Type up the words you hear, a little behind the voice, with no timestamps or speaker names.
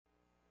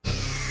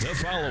The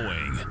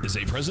following is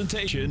a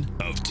presentation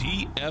of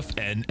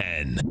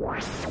TFNN.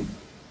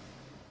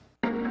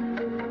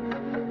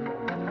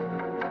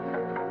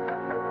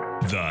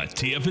 The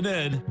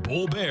TFNN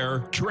Bull Bear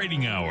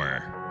Trading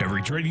Hour.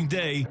 Every trading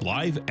day,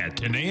 live at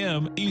 10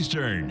 a.m.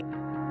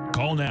 Eastern.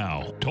 Call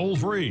now, toll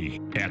free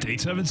at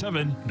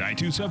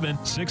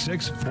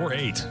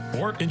 877-927-6648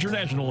 or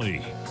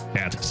internationally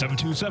at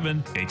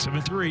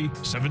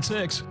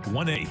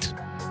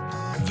 727-873-7618.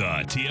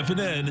 The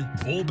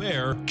TFNN Bull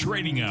Bear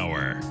Trading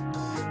Hour.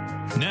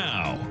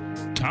 Now,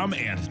 Tom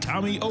and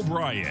Tommy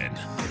O'Brien.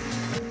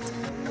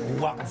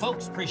 Welcome,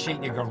 folks.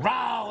 Appreciate you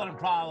growling and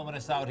prowling with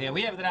us out here.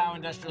 We have the Dow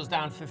Industrials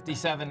down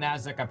 57,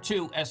 NASDAQ up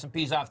 2,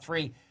 S&P's off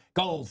 3,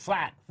 gold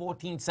flat,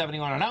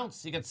 $14.71 an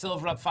ounce. You get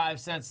silver up 5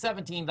 cents,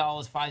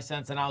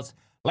 $17.05 an ounce.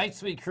 Light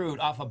sweet crude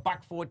off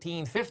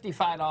 $1.14,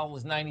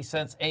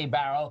 $55.90 a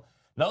barrel.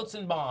 Notes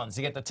and bonds.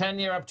 You get the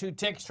 10-year up 2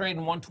 ticks,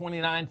 trading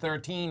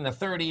 129.13. The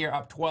 30-year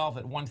up 12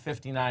 at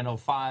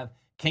 159.05.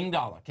 King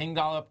dollar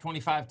up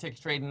 25 ticks,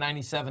 trading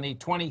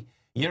 97.820.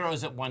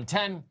 Euros at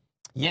 110.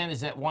 Yen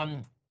is at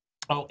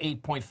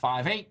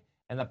 108.58,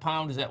 and the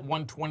pound is at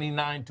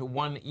 129 to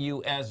 1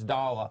 U.S.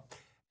 dollar.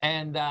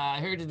 And I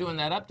heard you doing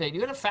that update.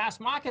 You had a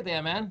fast market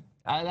there, man.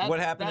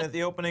 What happened at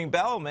the opening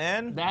bell,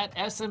 man? That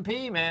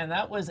S&P, man,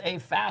 that was a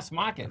fast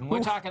market. And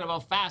we're talking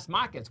about fast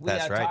markets. We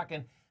are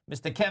talking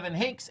Mr. Kevin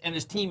Hinks and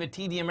his team at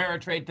TD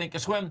Ameritrade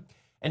Thinkorswim.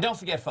 And don't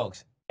forget,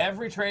 folks,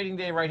 every trading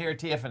day right here at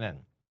TFNN,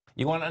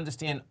 you want to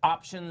understand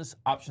options,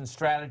 option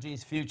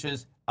strategies,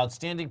 futures,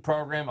 outstanding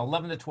program,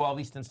 11 to 12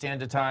 Eastern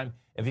Standard Time.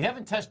 If you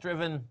haven't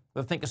test-driven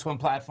the Thinkorswim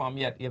platform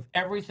yet, you have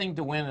everything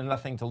to win and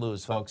nothing to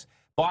lose, folks.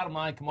 Bottom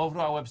line, come over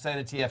to our website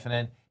at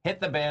TFNN, hit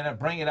the banner,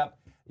 bring it up.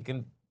 You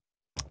can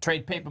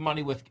trade paper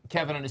money with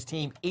Kevin and his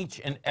team each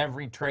and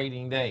every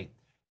trading day.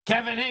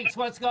 Kevin Hinks,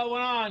 what's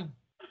going on?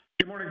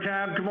 Good morning,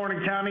 Tom. Good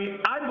morning, Tommy.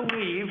 I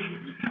believe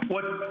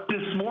what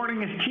this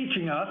morning is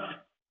teaching us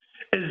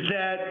is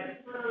that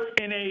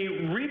in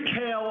a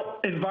retail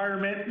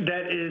environment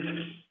that is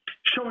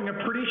showing a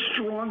pretty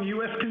strong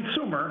U.S.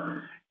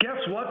 consumer, guess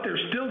what?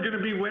 There's still going to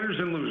be winners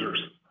and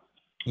losers.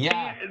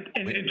 Yeah.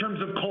 And in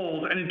terms of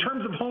Kohl's. And in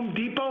terms of Home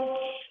Depot,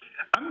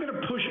 I'm going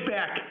to push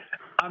back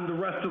on the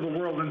rest of the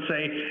world and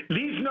say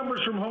these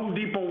numbers from Home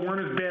Depot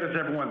weren't as bad as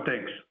everyone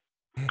thinks.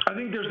 I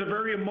think there's a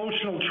very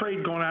emotional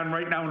trade going on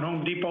right now in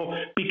Home Depot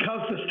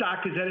because the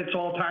stock is at its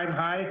all-time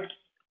high.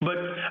 But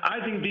I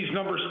think these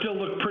numbers still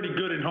look pretty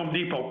good in Home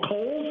Depot.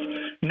 Kohl's,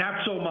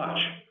 not so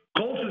much.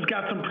 Kohl's has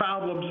got some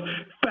problems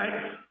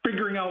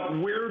figuring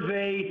out where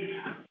they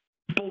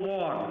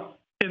belong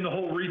in the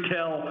whole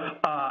retail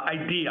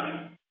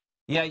idea.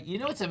 Yeah, you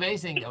know what's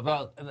amazing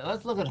about,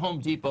 let's look at Home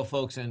Depot,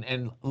 folks,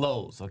 and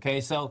Lowe's,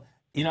 okay? So,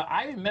 you know,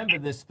 I remember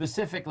this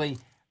specifically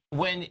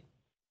when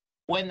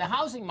the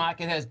housing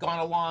market has gone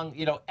along,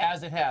 you know,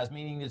 as it has,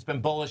 meaning it's been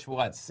bullish for,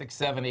 what, 6,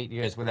 7, 8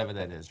 years, whatever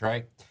that is,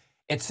 right?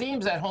 It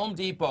seems that Home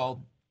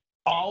Depot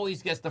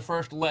always gets the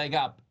first leg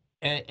up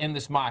in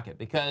this market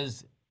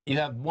because you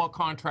have more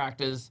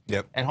contractors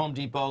at Home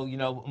Depot, you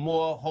know,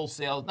 more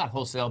wholesale, not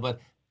wholesale, but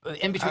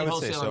in between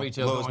wholesale and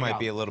retail. Lowe's might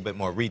be a little bit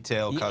more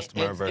retail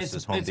customer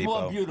versus Home Depot.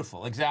 It's more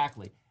beautiful,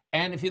 exactly.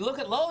 And if you look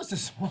at Lowe's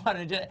this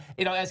morning,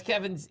 you know, as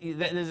Kevin's,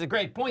 there's a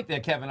great point there,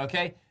 Kevin,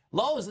 okay?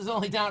 Lowe's is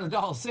only down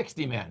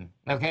 $1.60, man,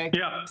 okay?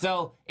 Yeah.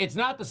 So it's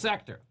not the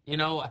sector, you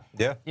know?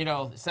 Yeah. You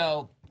know,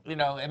 so, you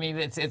know, I mean,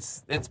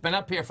 it's been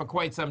up here for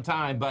quite some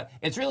time, but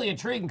it's really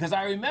intriguing because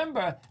I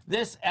remember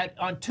this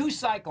on 2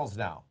 cycles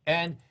now.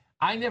 And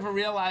I never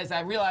realized,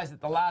 I realized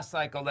at the last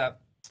cycle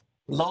that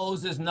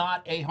Lowe's is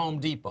not a Home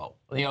Depot.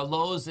 You know,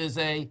 Lowe's is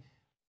it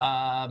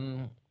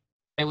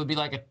would be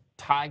like a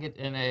Target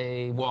and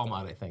a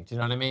Walmart, I think. Do you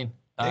know what I mean?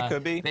 It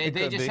could be.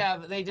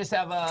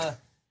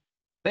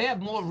 They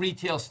have more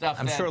retail stuff.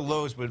 I'm sure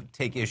Lowe's would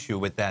take issue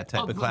with that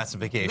type of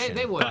classification.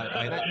 They would. That's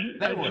right,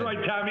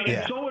 Tommy. Yeah.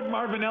 And so would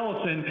Marvin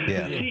Ellison, the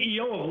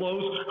CEO of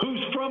Lowe's,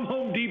 who's from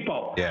Home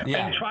Depot,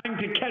 and trying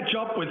to catch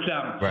up with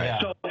them.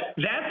 Right. So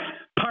that's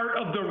part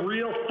of the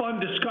real fun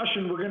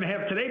discussion we're going to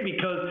have today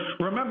because,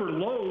 remember,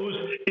 Lowe's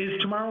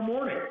is tomorrow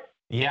morning.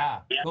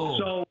 Yeah, cool.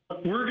 So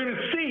we're going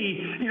to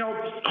see, you know,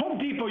 Home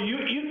Depot,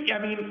 I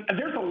mean,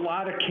 there's a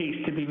lot of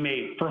case to be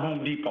made for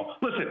Home Depot.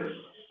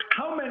 Listen,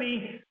 how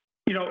many...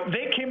 You know,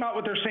 they came out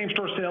with their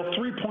same-store sales,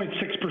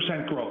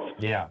 3.6% growth.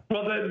 Yeah.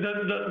 Well,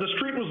 the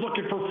street was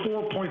looking for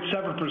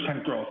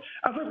 4.7% growth.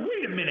 I was like,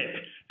 wait a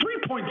minute,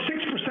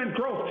 3.6%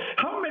 growth.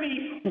 How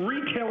many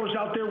retailers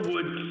out there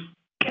would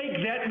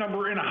take that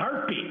number in a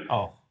heartbeat?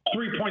 Oh.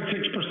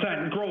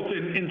 3.6% growth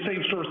in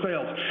same-store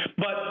sales.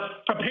 But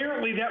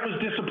apparently that was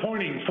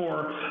disappointing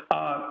for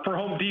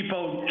Home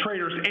Depot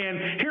traders.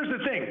 And here's the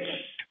thing.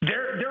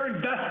 They're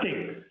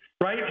investing.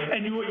 Right?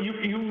 And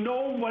you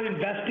know what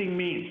investing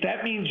means.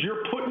 That means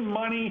you're putting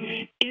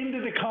money into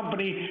the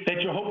company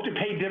that you hope to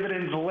pay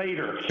dividends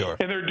later. Sure.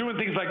 And they're doing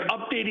things like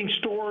updating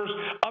stores,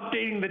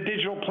 updating the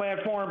digital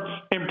platform,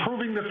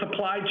 improving the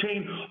supply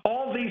chain,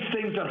 all these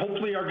things that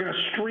hopefully are going to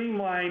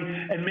streamline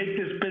and make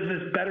this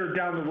business better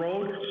down the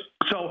road.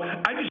 So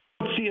I just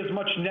don't see see as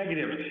much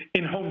negative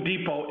in Home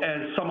Depot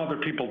as some other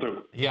people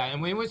do. Yeah,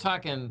 and we were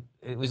talking,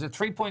 was it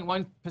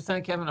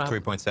 3.1%, Kevin?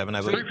 3.7,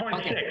 I believe.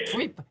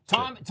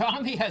 3.6.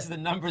 Tommy has the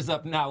numbers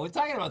up now. We're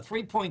talking about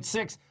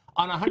 3.6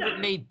 on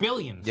 108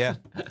 billion. Yeah.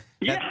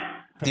 Yeah.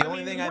 The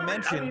only thing I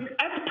mentioned. I mean,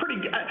 that's pretty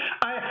good.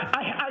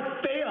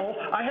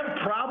 I have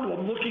a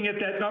problem looking at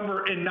that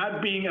number and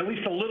not being at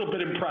least a little bit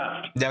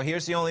impressed. Now,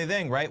 here's the only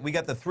thing, right? We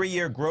got the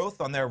 3-year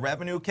growth on their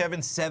revenue, Kevin,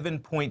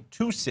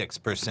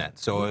 7.26%.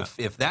 So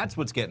if that's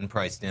what's getting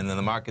priced in, then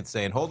the market's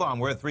saying, hold on,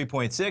 we're at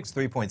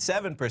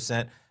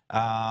 3.6,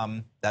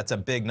 3.7%. That's a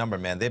big number,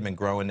 man. They've been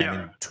growing. Yeah. I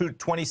mean,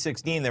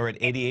 2016, they were at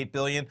 88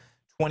 billion.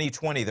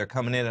 2020, they're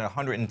coming in at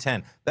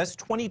 110. That's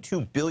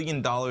 $22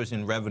 billion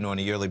in revenue on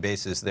a yearly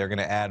basis they're going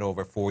to add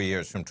over 4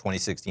 years from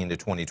 2016 to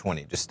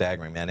 2020. Just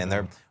staggering, man. And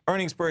their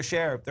earnings per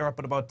share, they're up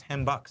at about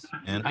 $10.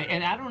 Man.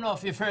 And I don't know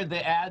if you've heard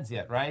the ads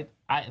yet, right?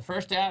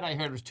 First ad I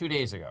heard was 2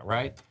 days ago,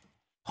 right?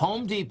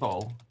 Home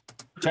Depot,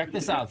 check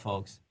this out,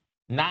 folks,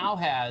 now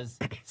has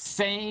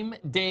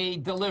same-day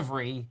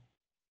delivery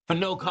for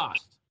no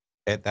cost.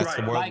 That's right.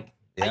 the world. Like,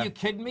 yeah. Are you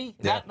kidding me?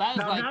 Yeah. That is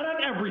now, like, not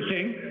on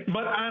everything,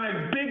 but on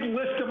a big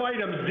list of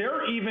items,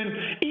 they're even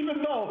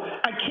though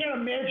I can't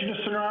imagine a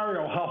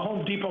scenario how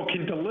Home Depot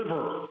can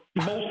deliver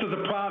most of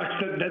the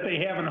products that they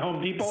have in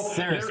Home Depot.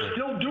 Seriously. They're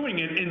still doing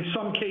it in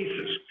some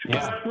cases.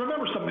 Yeah. But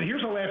remember something.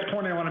 Here's the last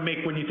point I want to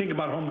make when you think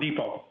about Home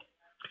Depot.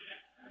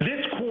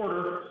 This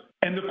quarter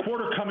and the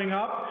quarter coming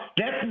up,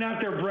 that's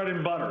not their bread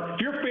and butter.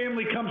 If your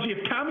family comes to you,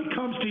 if Tommy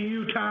comes to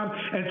you, Tom,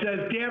 and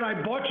says, Dad, I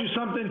bought you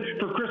something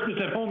for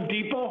Christmas at Home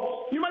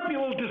Depot, you might be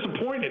a little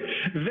disappointed.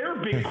 Their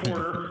big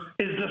quarter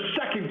is the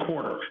second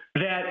quarter,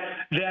 that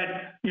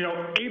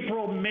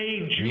April,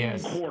 May, June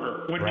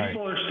quarter, when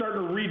people are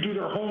starting to redo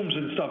their homes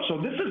and stuff.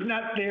 So this is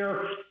not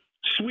their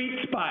sweet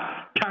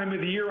spot time of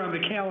the year on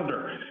the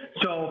calendar.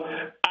 So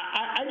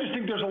I just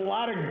think there's a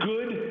lot of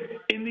good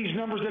in these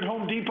numbers at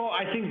Home Depot.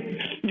 I think,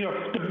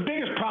 the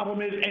biggest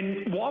problem is,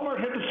 and Walmart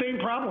had the same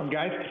problem,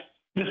 guys.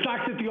 The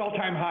stock's at the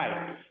all-time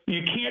high.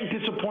 You can't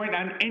disappoint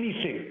on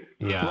anything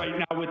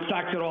right now with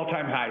stocks at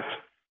all-time highs.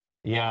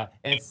 Yeah,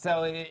 and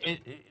so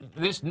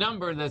this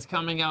number that's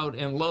coming out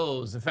in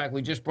Lowe's, in fact,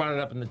 we just brought it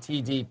up in the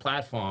TD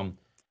platform.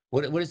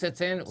 What is that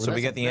saying? So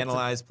we got the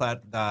Analyze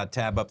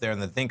tab up there in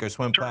the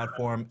Thinkorswim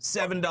platform.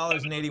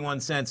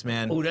 $7.81,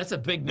 man. Oh, that's a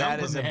big number,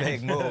 That is a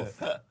big move.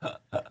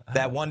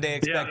 That one-day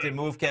expected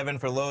move, Kevin,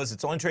 for Lowe's,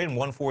 it's only trading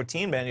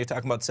 114, man. You're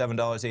talking about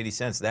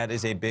 $7.80. That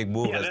is a big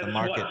move as the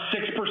market. What,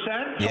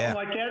 6%? Something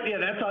like that? Yeah,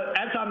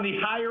 that's on the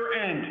higher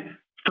end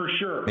for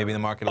sure. Maybe the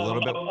market a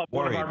little bit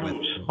worried with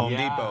Home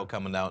Yeah. Depot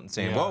coming out and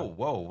saying,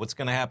 whoa, what's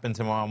going to happen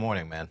tomorrow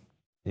morning, man?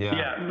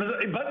 Yeah,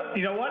 but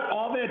you know what?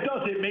 All that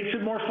does, it makes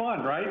it more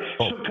fun, right?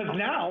 So, because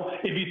now,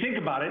 if you think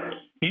about it,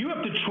 you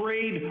have to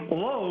trade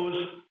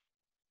Lowe's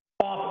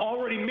off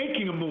already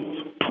making a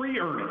move,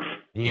 pre-earnings.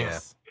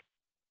 Yes.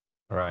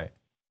 Yeah. Right.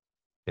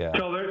 Yeah.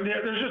 So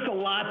there's just a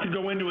lot to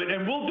go into it,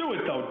 and we'll do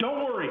it, though.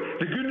 Don't worry.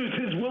 The good news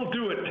is we'll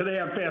do it today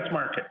on Fast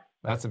Market.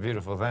 That's a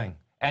beautiful thing.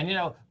 And,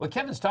 what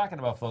Kevin's talking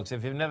about, folks,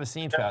 if you've never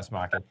seen Fast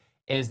Market,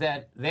 is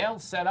that they'll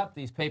set up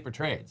these paper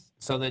trades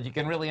so that you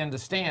can really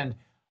understand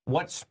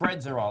what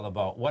spreads are all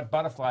about, what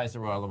butterflies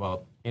are all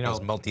about.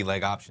 Those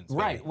multi-leg options.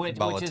 Right, which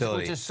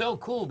is so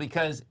cool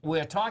because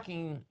we're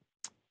talking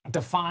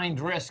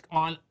defined risk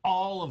on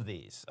all of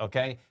these,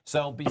 okay?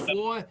 So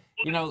before,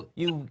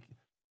 you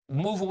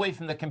move away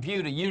from the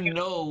computer, you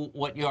know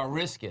what your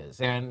risk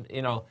is. And,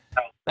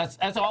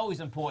 that's always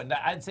important.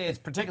 I'd say it's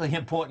particularly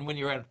important when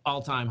you're at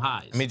all-time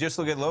highs. I mean, just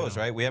look at Lowe's,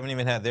 right? We haven't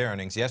even had their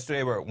earnings.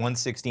 Yesterday, we're at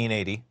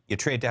 116.80. You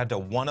trade down to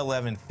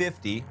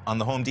 111.50 on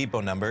the Home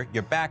Depot number.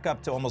 You're back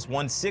up to almost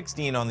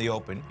 116 on the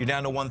open. You're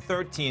down to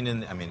 113,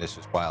 and I mean, it's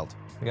just wild.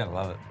 You gotta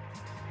love it.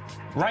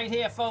 Right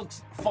here,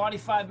 folks,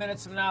 45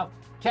 minutes from now.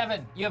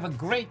 Kevin, you have a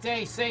great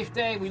day, safe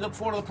day. We look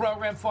forward to the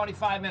program,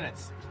 45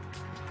 minutes.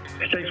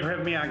 Thanks for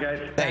having me on,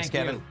 guys. Thanks,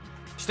 Kevin. You.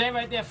 Stay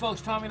right there,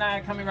 folks. Tommy and I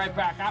are coming right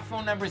back. Our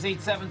phone number is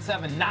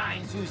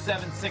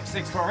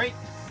 877-927-6648.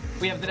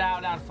 We have the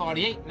Dow down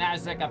 48,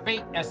 NASDAQ up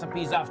 8,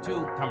 S&P's off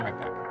 2. Coming right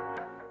back.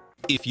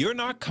 If you're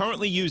not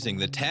currently using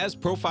the TAS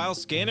Profile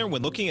Scanner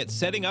when looking at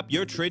setting up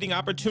your trading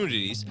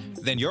opportunities,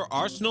 then your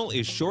arsenal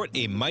is short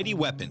a mighty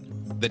weapon.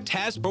 The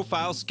TAS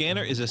Profile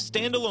Scanner is a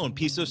standalone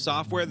piece of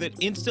software that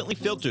instantly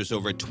filters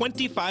over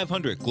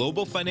 2,500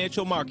 global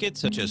financial markets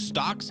such as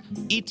stocks,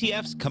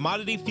 ETFs,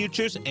 commodity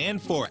futures,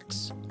 and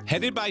Forex.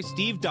 Headed by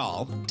Steve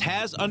Dahl,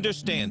 TAS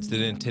understands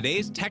that in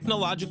today's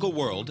technological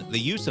world, the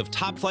use of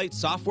top-flight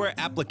software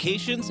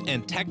applications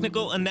and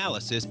technical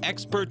analysis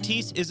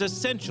expertise is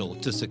essential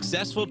to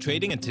successful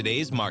trading in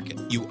today's market.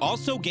 You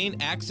also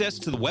gain access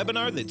to the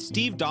webinar that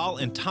Steve Dahl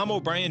and Tom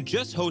O'Brien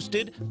just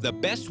hosted, The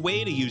Best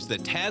Way to Use the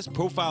TAS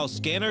Profile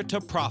Scanner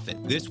to Profit.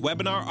 This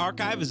webinar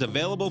archive is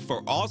available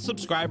for all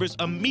subscribers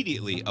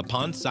immediately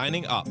upon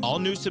signing up. All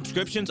new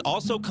subscriptions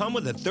also come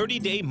with a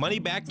 30-day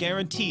money-back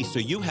guarantee, so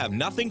you have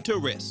nothing to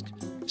risk.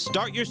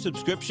 Start your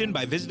subscription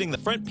by visiting the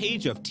front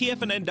page of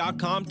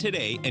TFNN.com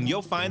today, and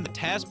you'll find the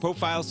TAS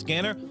Profile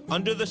Scanner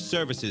under the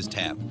Services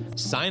tab.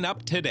 Sign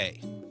up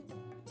today.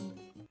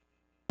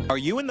 Are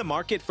you in the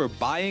market for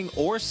buying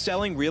or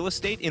selling real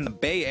estate in the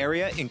Bay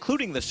Area,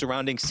 including the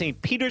surrounding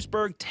St.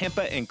 Petersburg,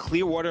 Tampa, and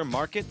Clearwater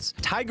markets?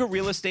 Tiger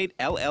Real Estate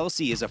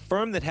LLC is a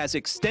firm that has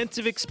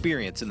extensive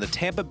experience in the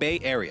Tampa Bay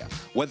area.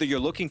 Whether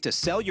you're looking to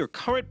sell your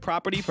current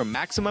property for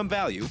maximum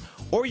value,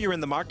 or you're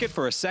in the market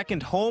for a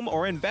second home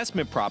or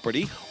investment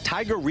property,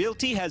 Tiger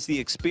Realty has the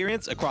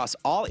experience across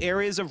all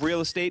areas of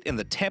real estate in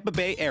the Tampa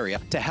Bay area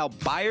to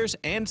help buyers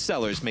and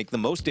sellers make the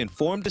most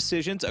informed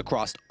decisions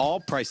across all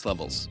price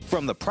levels.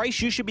 From the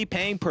price you should be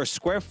paying per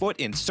square foot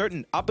in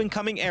certain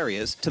up-and-coming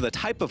areas to the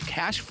type of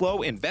cash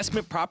flow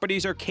investment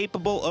properties are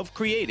capable of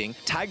creating,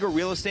 Tiger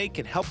Real Estate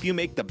can help you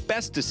make the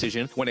best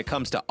decision when it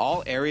comes to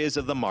all areas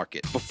of the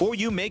market. Before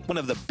you make one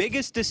of the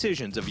biggest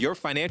decisions of your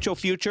financial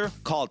future,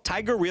 call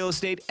Tiger Real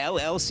Estate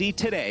LLC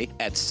today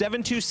at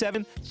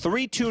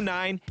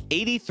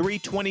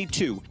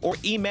 727-329-8322 or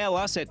email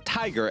us at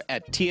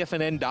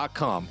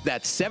tiger@tfnn.com.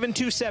 That's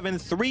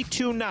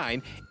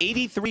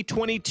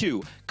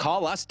 727-329-8322.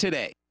 Call us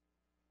today.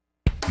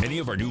 Many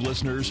of our new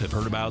listeners have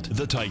heard about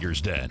the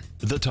Tiger's Den.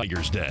 The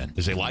Tiger's Den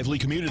is a lively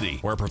community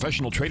where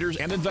professional traders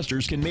and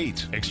investors can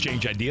meet,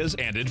 exchange ideas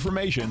and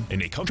information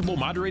in a comfortable,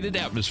 moderated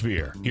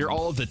atmosphere. Hear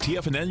all of the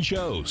TFNN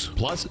shows,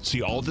 plus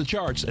see all of the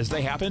charts as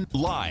they happen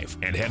live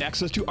and have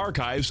access to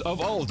archives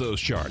of all of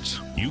those charts.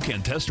 You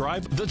can test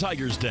drive the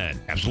Tiger's Den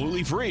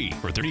absolutely free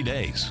for 30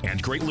 days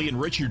and greatly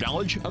enrich your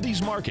knowledge of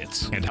these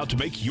markets and how to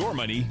make your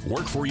money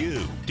work for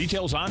you.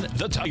 Details on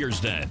the Tiger's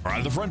Den are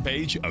on the front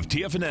page of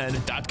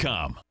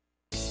TFNN.com.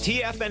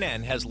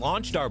 TFNN has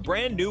launched our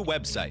brand new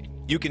website.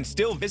 You can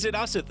still visit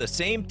us at the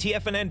same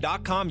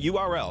TFNN.com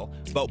URL,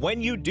 but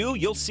when you do,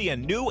 you'll see a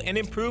new and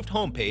improved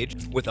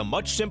homepage with a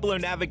much simpler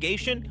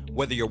navigation,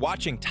 whether you're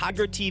watching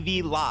Tiger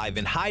TV live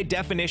in high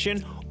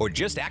definition or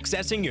just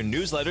accessing your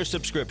newsletter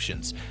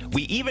subscriptions.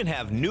 We even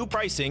have new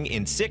pricing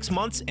in 6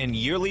 months and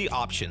yearly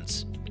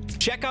options.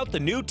 Check out the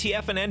new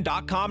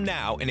TFNN.com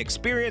now and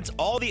experience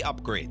all the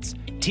upgrades.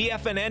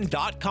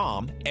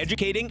 TFNN.com,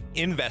 educating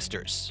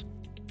investors.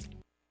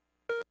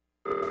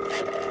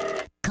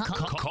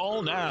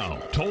 Call now,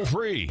 toll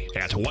free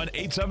at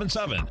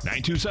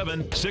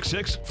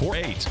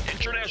 1-877-927-6648.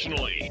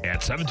 Internationally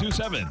at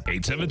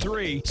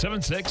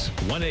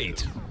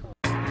 727-873-7618.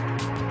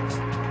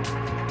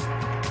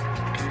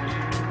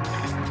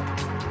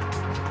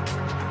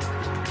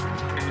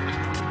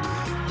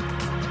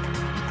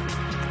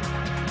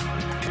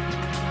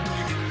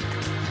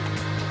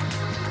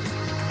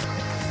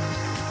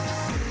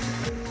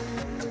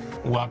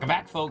 Welcome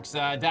back, folks.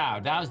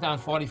 Dow's down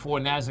 44,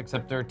 Nasdaq's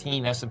up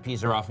 13,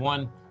 S&Ps are off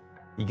 1.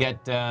 You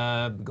get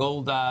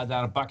gold down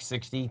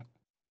 $1.60. Can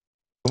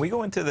we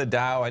go into the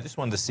Dow? I just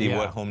wanted to see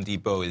what Home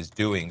Depot is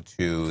doing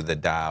to the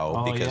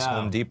Dow, because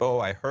Home Depot,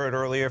 I heard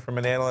earlier from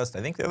an analyst,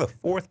 I think they're the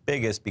 4th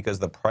biggest because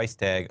of the price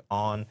tag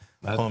on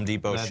Home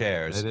Depot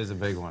shares. It is a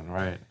big one,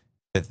 right?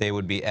 That they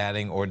would be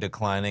adding or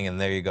declining, and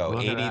there you go.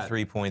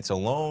 83 points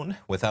alone.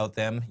 Without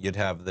them, you'd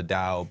have the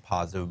Dow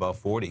positive about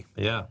 40.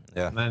 Yeah.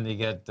 And then you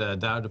get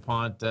Dow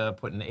DuPont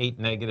putting 8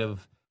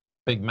 negative,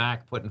 Big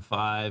Mac putting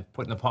 5,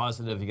 putting a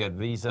positive. You got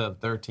Visa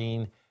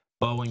 13,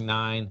 Boeing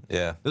 9.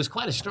 Yeah. It was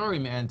quite a story,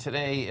 man,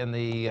 today in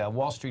the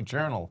Wall Street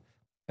Journal.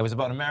 It was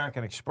about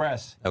American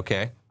Express.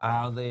 Okay.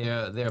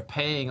 They're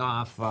paying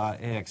off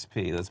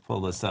AXP. Let's pull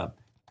this up.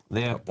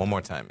 One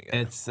more time.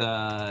 It's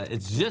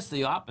just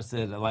the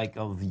opposite, like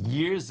of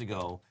years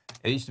ago.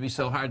 It used to be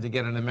so hard to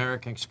get an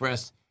American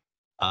Express,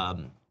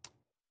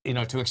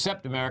 to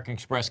accept American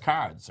Express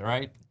cards. All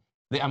right,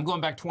 I'm going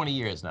back 20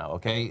 years now.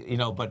 Okay,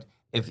 but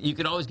if you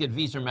could always get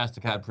Visa or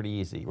MasterCard pretty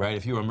easy, right?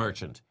 If you were a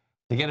merchant,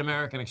 to get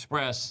American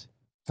Express,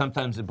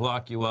 sometimes it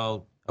block you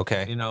out.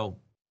 Okay, you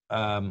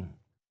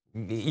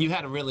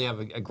had to really have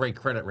a great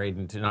credit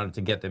rating in order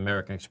to get the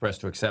American Express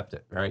to accept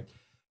it, right?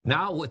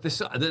 Now, what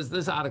this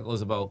article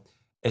is about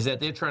is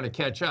that they're trying to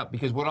catch up,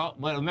 because what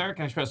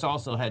American Express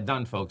also had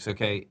done, folks,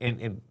 okay,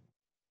 and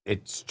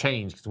it's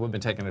changed because we've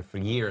been taking it for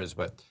years,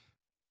 but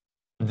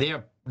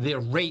their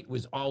rate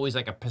was always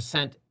like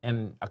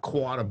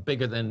 1.25%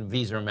 bigger than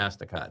Visa or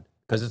MasterCard,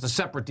 because it's a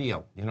separate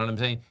deal. You know what I'm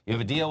saying? You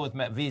have a deal with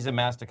Visa,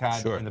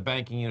 MasterCard, in the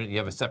banking unit. You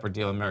have a separate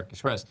deal with American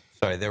Express.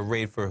 Sorry, their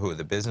rate for who?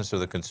 The business or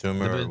the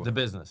consumer? The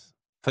business.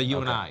 For you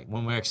and I,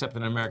 when we're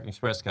accepting an American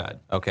Express card.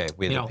 Okay,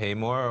 we had to pay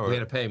more? Or? We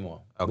had to pay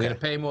more. Okay. We had to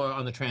pay more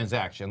on the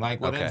transaction.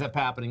 Like what ends up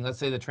happening, let's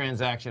say the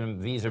transaction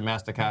Visa or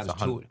MasterCard is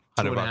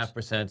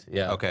 2.5%.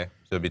 Yeah. Okay,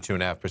 so it'd be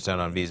 2.5%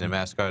 on Visa and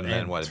MasterCard, and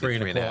then what?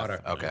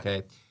 3.25%.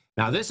 Okay.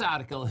 Now this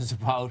article is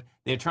about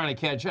they're trying to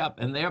catch up,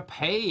 and they're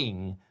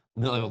paying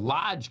the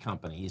large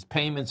companies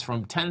payments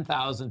from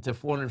 $10,000 to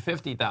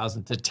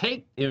 $450,000 to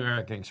take the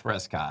American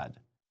Express card.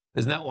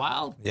 Isn't that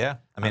wild? Yeah.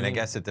 I mean, I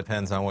guess it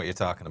depends on what you're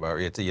talking about.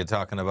 You're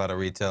talking about a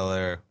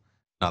retailer,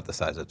 not the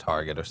size of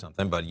Target or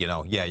something, but, you're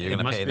going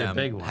to pay them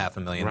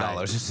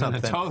 $500,000 or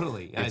something.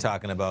 Totally. You're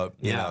talking about,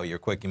 your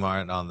Quickie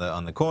Mart on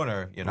the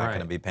corner, you're not going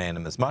to be paying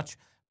them as much.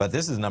 But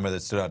this is a number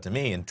that stood out to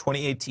me. In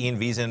 2018,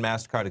 Visa and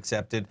MasterCard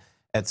accepted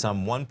at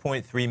some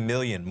 1.3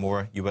 million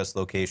more U.S.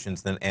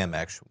 locations than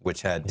Amex,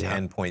 which had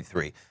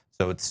 10.3.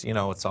 So it's, you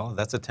know, it's all,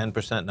 that's a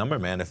 10% number,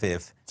 man. If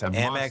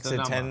Amex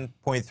at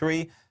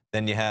 10.3,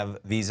 then you have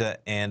Visa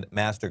and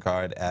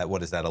MasterCard at,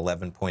 what is that,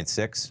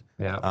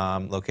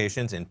 11.6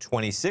 locations. In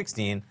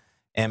 2016,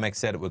 Amex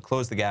said it would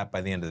close the gap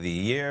by the end of the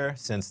year.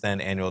 Since then,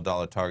 annual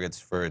dollar targets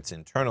for its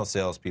internal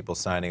salespeople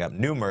signing up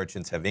new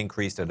merchants have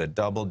increased at a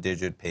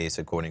double-digit pace,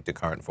 according to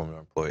current and former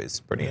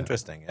employees. Pretty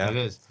interesting. Yeah, it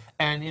is.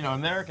 And, you know,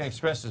 American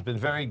Express has been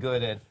very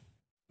good at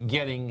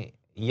getting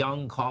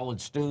young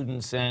college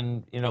students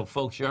and, you know,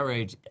 folks your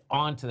age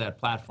onto that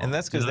platform. And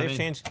that's because they've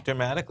changed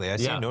dramatically. I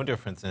see no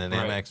difference in an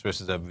Amex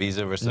versus a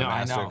Visa versus a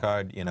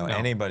MasterCard. You know,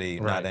 anybody,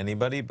 not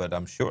anybody, but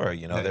I'm sure,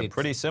 you know, they're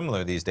pretty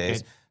similar these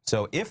days.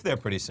 So if they're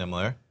pretty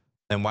similar,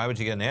 then why would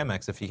you get an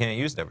Amex if you can't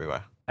use it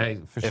everywhere?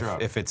 For sure.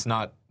 If it's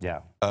not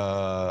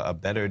a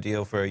better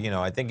deal for, you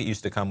know, I think it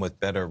used to come with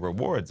better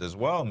rewards as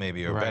well,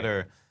 maybe, or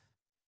better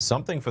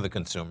something for the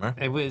consumer.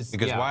 It was,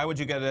 because why would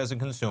you get it as a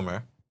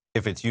consumer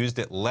if it's used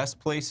at less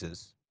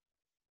places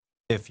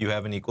if you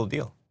have an equal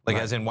deal? Like,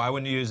 as in, why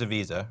wouldn't you use a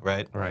Visa,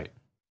 right?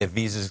 If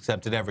Visa's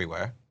accepted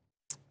everywhere.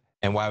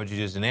 And why would you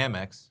use an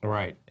Amex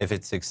if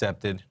it's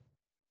accepted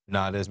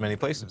not as many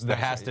places? There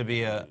has to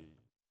be an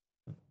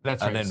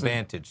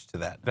advantage to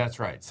that. That's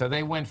right. So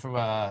they went from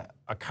a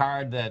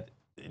card that,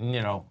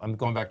 you know, I'm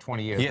going back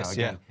 20 years now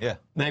again.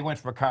 They went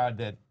from a card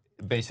that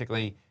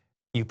basically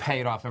you pay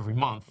it off every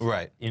month,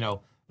 you know,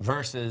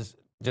 versus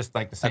just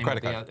like the same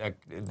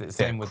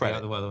with the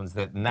other ones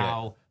that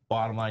now,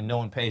 bottom line, no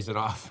one pays it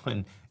off,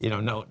 and, you know,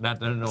 no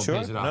one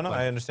pays it off. No,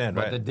 I understand,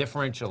 but the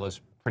differential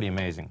is pretty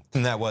amazing.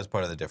 And that was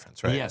part of the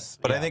difference, right? Yes.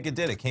 But I think it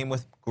did. It came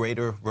with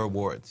greater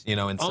rewards, you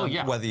know, and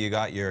whether you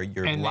got your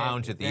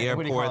lounge at the airport.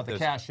 What do you call it? The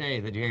cachet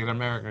that you get at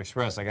American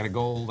Express. I got a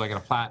gold, I got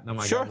a platinum,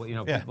 I got, you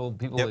know, people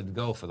would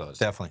go for those.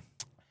 Definitely.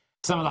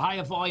 Some of the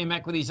higher volume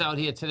equities out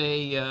here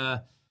today,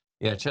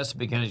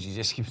 Chesapeake Energy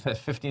just keeps at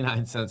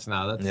 59 cents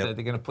now. That's, they're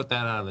going to put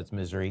that out of its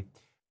misery.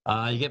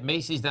 You get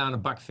Macy's down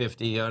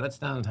 $1.50. That's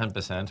down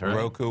 10%. Right?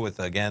 Roku with,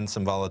 again,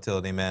 some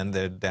volatility, man.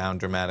 They're down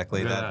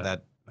dramatically.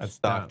 That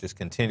stock just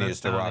continues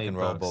to rock and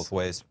roll both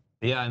ways.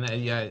 Yeah, and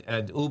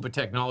at Uber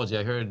Technology,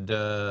 I heard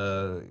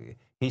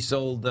he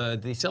sold.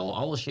 Did he sell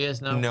all the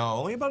shares now? No,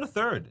 only about a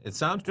third. It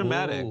sounds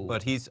dramatic,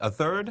 but he's a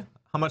third.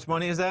 How much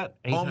money is that?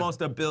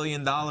 Almost $1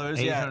 billion.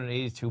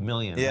 $882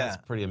 million. Yeah.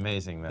 That's pretty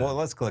amazing, man. Well,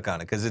 let's click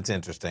on it because it's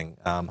interesting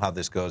how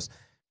this goes.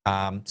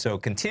 So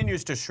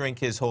continues to shrink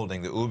his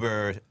holding, the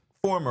Uber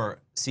former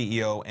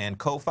CEO and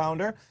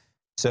co-founder.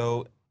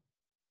 So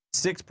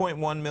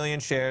 6.1 million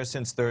shares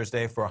since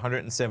Thursday for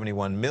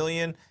 $171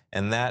 million,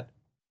 and that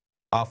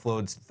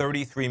offloads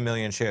 33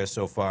 million shares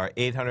so far,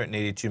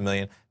 882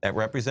 million. That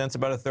represents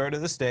about a third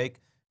of the stake.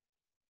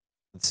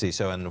 Let's see.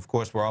 So, and of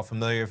course, we're all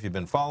familiar if you've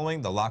been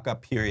following. The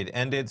lockup period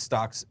ended.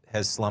 Stocks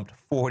has slumped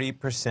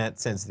 40%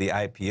 since the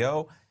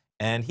IPO,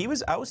 and he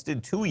was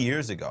ousted 2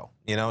 years ago.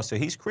 You know, so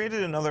he's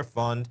created another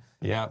fund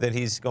that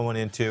he's going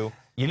into.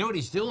 You know what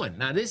he's doing?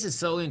 Now, this is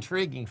so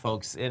intriguing,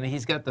 folks, and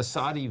he's got the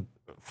Saudi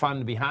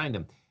fund behind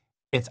him.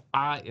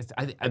 I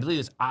believe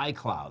it's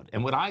iCloud,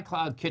 and what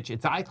iCloud Kitchen,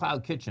 it's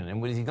iCloud Kitchen,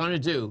 and what he's going to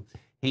do,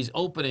 he's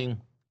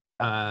opening,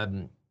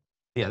 there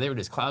it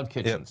is, Cloud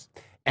Kitchens,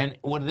 and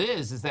what it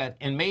is that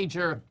in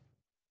major,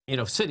 you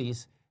know,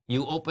 cities,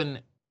 you open,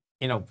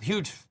 you know,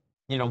 huge,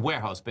 you know,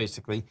 warehouse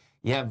basically.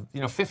 You have, you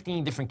know,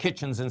 15 different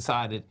kitchens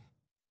inside it,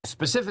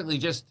 specifically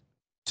just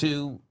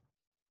to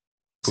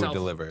food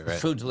delivery, right?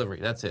 Food delivery.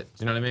 That's it.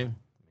 Do you know what I mean?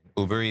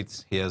 Uber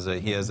Eats. He has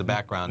a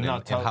background in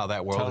how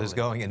that world is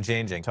going and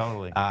changing.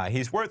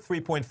 He's worth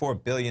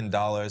 $3.4 billion.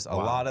 A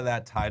lot of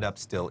that tied up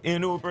still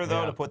in Uber,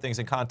 though, to put things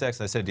in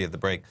context. I said to you at the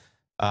break,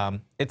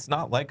 it's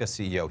not like a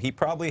CEO. He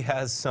probably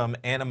has some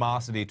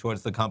animosity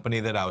towards the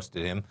company that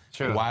ousted him.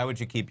 Why would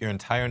you keep your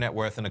entire net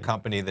worth in a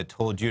company that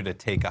told you to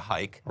take a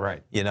hike?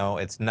 You know,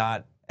 it's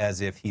not as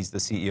if he's the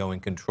CEO in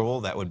control.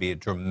 That would be a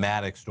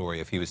dramatic story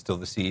if he was still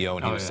the CEO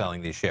and he was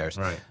selling these shares.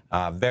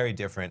 Very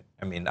different.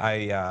 I mean,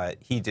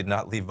 he did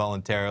not leave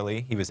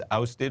voluntarily. He was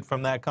ousted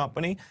from that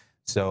company.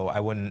 So I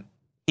wouldn't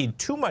heed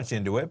too much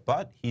into it,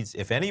 but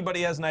if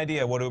anybody has an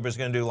idea what Uber's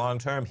going to do long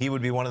term, he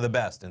would be one of the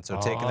best. And so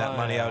taking that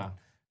money out.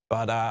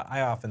 But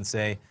I often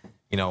say,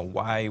 you know,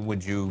 why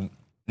would you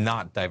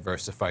not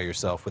diversify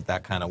yourself with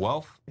that kind of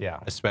wealth?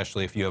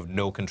 Especially if you have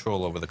no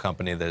control over the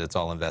company that it's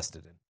all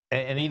invested in.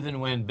 And even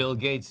when Bill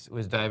Gates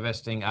was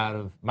divesting out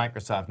of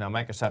Microsoft, now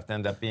Microsoft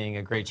ended up being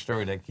a great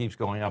story that keeps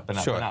going up and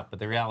up and up. But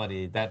the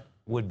reality, that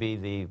would be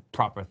the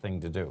proper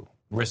thing to do.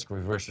 Risk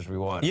versus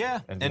reward.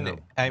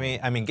 And I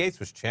mean, Gates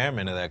was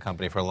chairman of that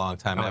company for a long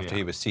time after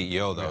he was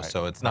CEO, though.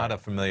 So it's not a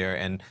familiar,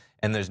 and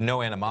there's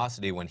no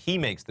animosity when he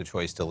makes the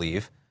choice to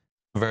leave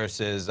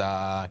versus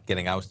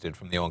getting ousted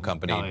from the own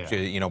company,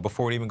 you know,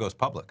 before it even goes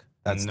public.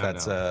 That's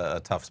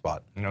a tough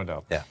spot. No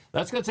doubt.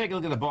 Let's go take a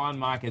look at the bond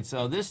market.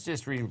 So this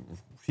just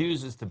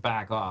refuses to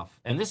back off.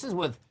 And this is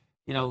with,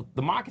 you know,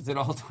 the market's at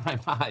all-time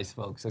highs,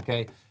 folks,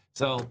 okay?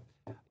 So,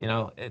 you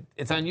know,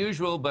 it's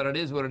unusual, but it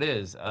is what it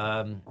is.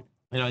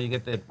 You know, you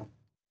get the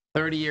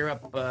 30-year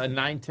up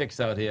 9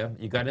 ticks out here.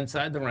 You got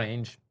inside the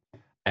range,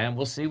 and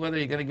we'll see whether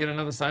you're going to get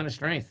another sign of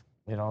strength.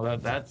 You know,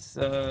 that's.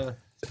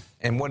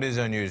 And what is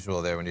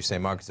unusual there when you say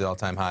markets at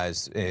all-time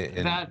highs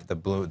in the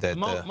blue?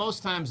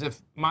 Most times, if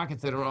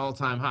markets that are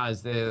all-time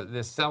highs,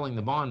 they're selling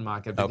the bond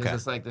market because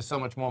it's like there's so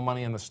much more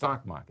money in the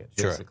stock market,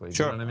 basically.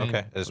 Sure. You know what I mean?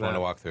 Okay. I just want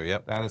to walk through.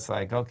 Yep. That it's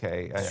like,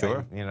 okay,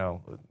 sure. you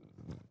know,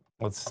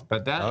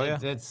 but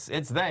that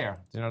it's there.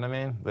 Do you know what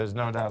I mean? There's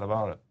no doubt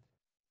about it.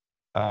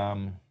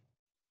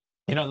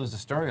 You know, there's a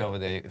story over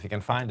there if you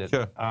can find it.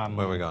 Sure.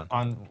 Where are we going?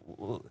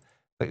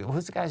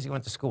 Who's the guys you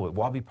went to school with?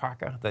 Warby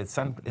Parker? The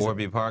son.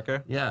 Warby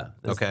Parker? Yeah.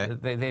 Okay.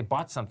 They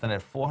bought something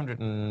at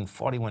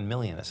 $441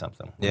 million or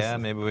something. Yeah,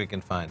 maybe we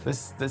can find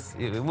it.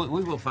 We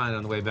will find it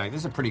on the way back. This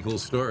is a pretty cool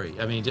story.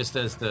 I mean, just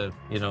as to,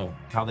 you know,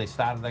 how they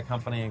started that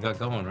company and got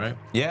going, right?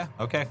 Yeah.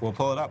 Okay. We'll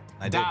pull it up.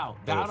 Dow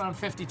on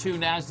 52,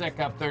 NASDAQ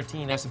up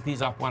 13,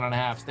 S&P's up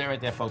 1.5. Stay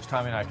right there, folks.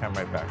 Tommy and I come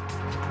right back.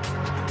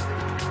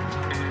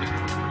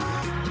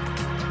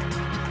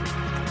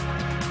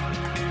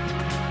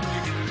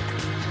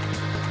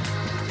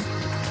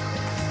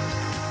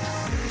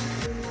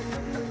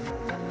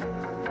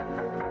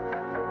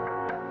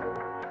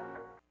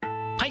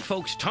 Hi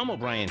folks, Tom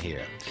O'Brien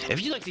here.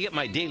 If you'd like to get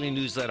my daily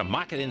newsletter,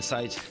 Market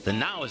Insights, then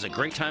now is a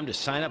great time to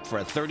sign up for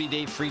a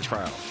 30-day free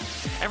trial.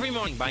 Every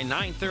morning by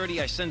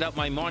 9:30, I send out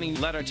my morning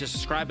letter to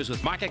subscribers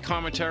with market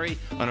commentary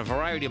on a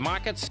variety of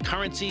markets,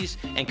 currencies,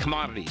 and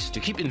commodities to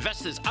keep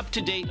investors up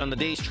to date on the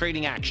day's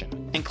trading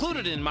action.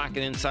 Included in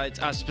Market Insights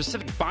are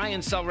specific buy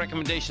and sell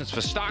recommendations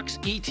for stocks,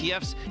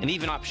 ETFs, and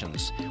even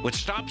options, with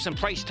stops and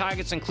price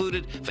targets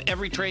included for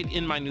every trade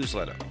in my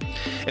newsletter.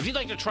 If you'd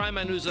like to try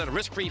my newsletter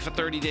risk-free for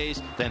 30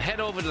 days, then head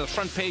over to the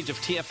front page of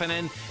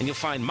TFNN and you'll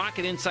find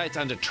Market Insights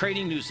under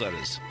Trading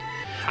Newsletters.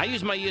 I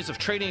use my years of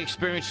trading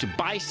experience to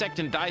bisect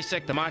and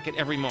dissect the market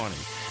every morning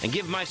and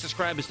give my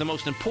subscribers the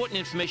most important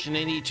information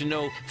they need to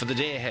know for the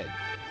day ahead.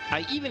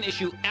 I even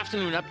issue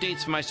afternoon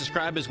updates for my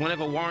subscribers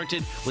whenever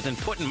warranted with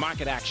important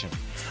market action.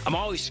 I'm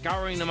always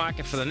scouring the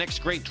market for the next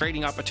great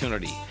trading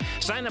opportunity.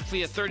 Sign up for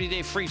your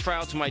 30-day free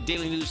trial to my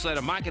daily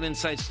newsletter, Market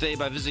Insights, today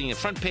by visiting the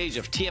front page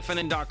of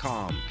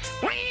TFNN.com.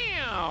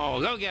 Wow!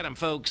 Go get 'em,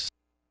 folks.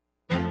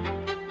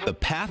 The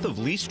Path of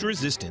Least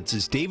Resistance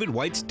is David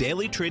White's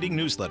daily trading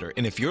newsletter,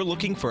 and if you're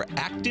looking for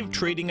active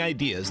trading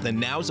ideas, then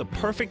now's a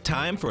perfect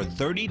time for a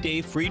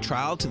 30-day free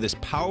trial to this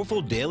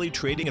powerful daily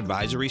trading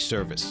advisory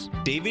service.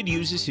 David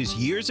uses his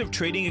years of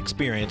trading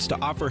experience to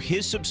offer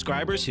his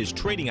subscribers his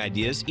trading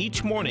ideas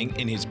each morning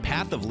in his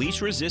Path of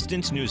Least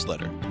Resistance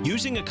newsletter.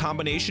 Using a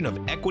combination of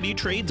equity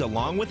trades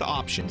along with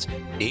options,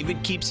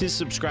 David keeps his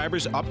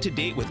subscribers up to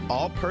date with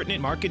all pertinent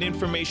market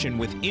information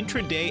with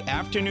intraday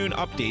afternoon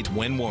updates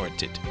when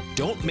warranted.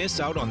 Don't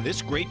miss out on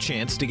this great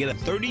chance to get a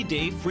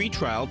 30-day free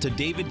trial to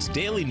David's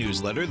daily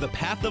newsletter, The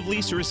Path of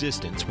Least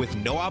Resistance, with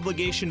no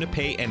obligation to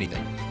pay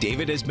anything.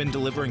 David has been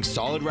delivering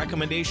solid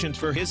recommendations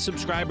for his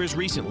subscribers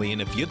recently,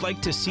 and if you'd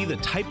like to see the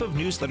type of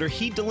newsletter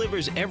he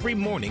delivers every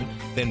morning,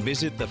 then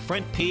visit the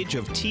front page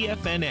of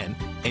TFNN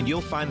and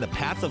you'll find The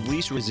Path of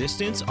Least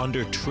Resistance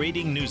under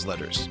Trading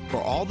Newsletters. For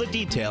all the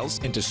details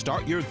and to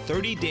start your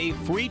 30-day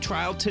free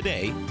trial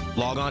today,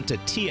 log on to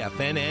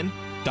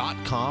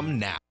TFNN.com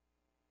now.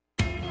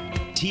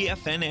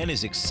 TFNN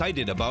is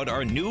excited about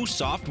our new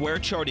software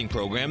charting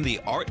program, The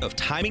Art of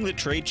Timing the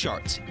Trade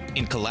Charts.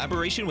 In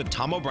collaboration with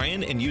Tom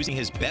O'Brien and using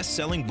his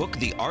best-selling book,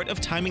 The Art of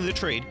Timing the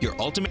Trade, Your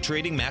Ultimate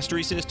Trading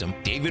Mastery System,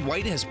 David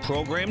White has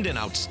programmed an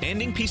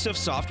outstanding piece of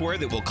software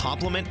that will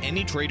complement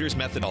any trader's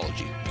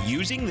methodology.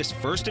 Using this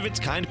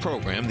first-of-its-kind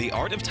program, The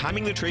Art of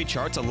Timing the Trade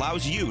Charts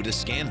allows you to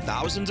scan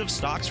thousands of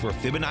stocks for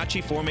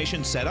Fibonacci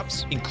formation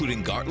setups,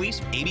 including Gartleys,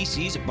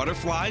 ABCs,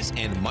 butterflies,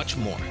 and much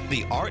more.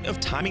 The Art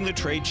of Timing the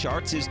Trade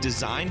Charts is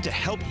designed to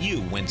help you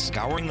when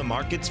scouring the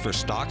markets for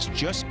stocks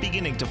just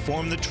beginning to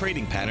form the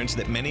trading patterns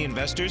that many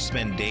investors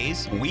spend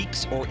days,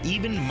 weeks, or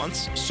even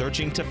months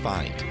searching to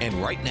find. And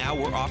right now,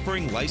 we're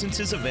offering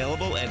licenses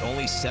available at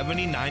only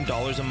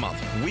 $79 a month.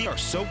 We are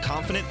so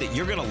confident that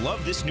you're going to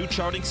love this new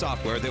charting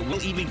software that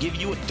will even give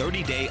you a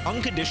 30-day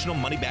unconditional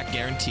money-back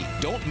guarantee.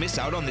 Don't miss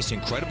out on this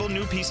incredible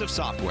new piece of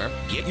software.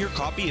 Get your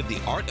copy of The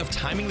Art of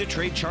Timing the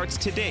Trade Charts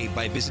today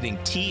by visiting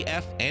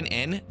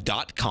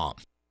TFNN.com.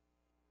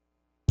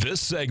 This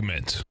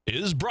segment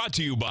is brought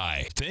to you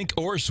by Think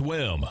or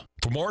Swim.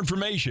 For more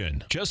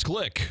information, just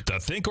click the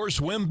Think or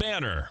Swim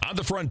banner on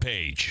the front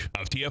page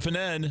of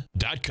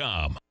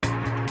TFNN.com.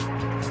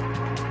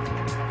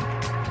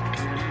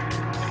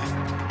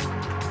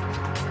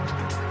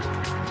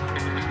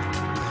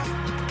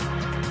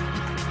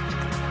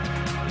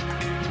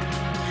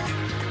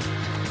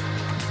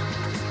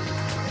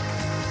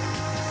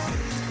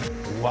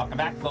 Welcome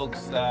back, folks.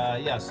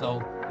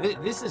 So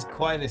this is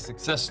quite a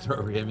success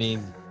story. I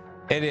mean,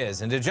 it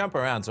is, and to jump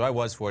around, so I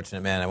was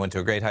fortunate, man. I went to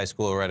a great high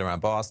school right around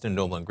Boston,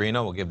 Noble and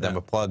Greeno. We'll give them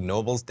a plug.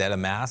 Noble's dead of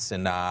mass,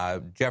 and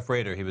Jeff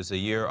Rader, he was a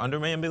year under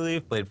me, I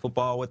believe, played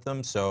football with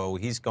them, so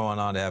he's going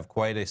on to have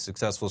quite a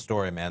successful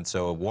story, man.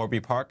 So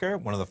Warby Parker,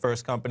 one of the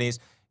first companies,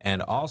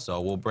 and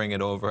also we'll bring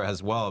it over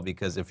as well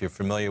because if you're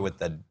familiar with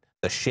the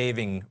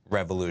shaving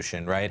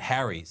revolution, right?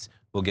 Harry's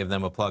we'll give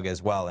them a plug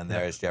as well. And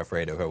there's Jeff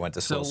Rader, who went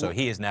to school. So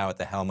he is now at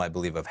the helm, I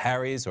believe, of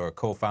Harry's, or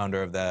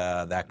co-founder of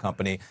that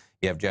company.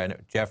 You have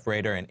Jeff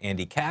Rader and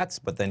Andy Katz,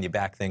 but then you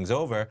back things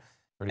over.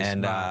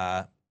 And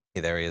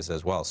there he is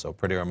as well. So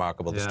pretty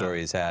remarkable the story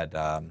he's had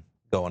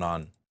going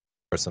on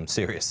for some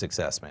serious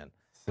success, man.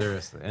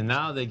 Seriously. And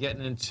now they're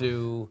getting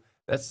into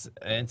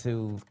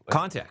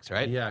contacts,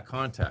 right? Yeah,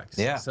 contacts.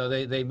 Yeah. So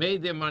they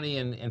made their money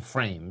in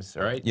frames,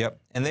 right?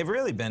 Yep. And they've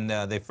really been,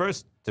 they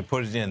first, to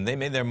put it in, they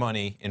made their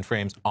money in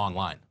frames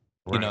online.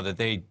 Right. You know, that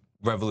they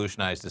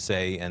revolutionized to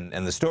say, and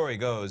the story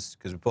goes,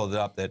 because we pulled it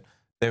up, that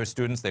they were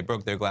students, they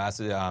broke their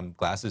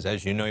glasses,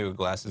 as you know, your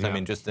glasses. Yeah. I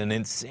mean, just an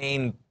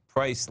insane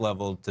price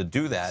level to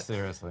do that.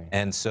 Seriously.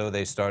 And so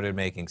they started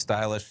making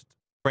stylish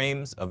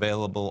frames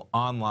available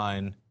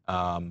online,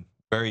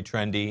 very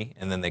trendy,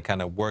 and then they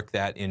kind of work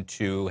that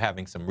into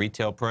having some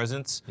retail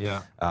presence.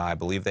 Yeah. I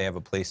believe they have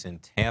a place in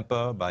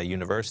Tampa, by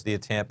University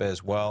of Tampa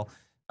as well.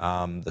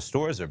 The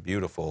stores are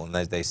beautiful, and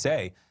as they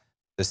say,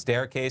 the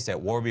staircase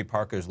at Warby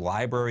Parker's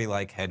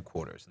library-like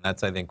headquarters. And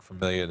that's, I think,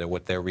 familiar to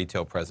what their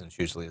retail presence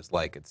usually is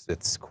like.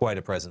 It's quite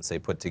a presence they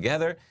put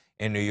together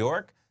in New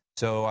York.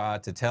 So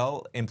to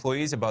tell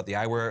employees about the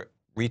eyewear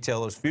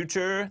retailer's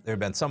future, there have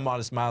been some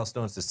modest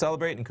milestones to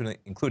celebrate,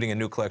 including a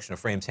new collection of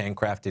frames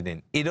handcrafted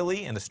in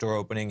Italy and a store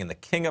opening in the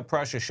King of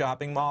Prussia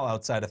shopping mall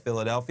outside of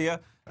Philadelphia,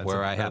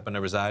 where I happen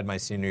to reside my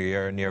senior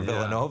year near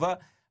Villanova.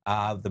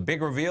 The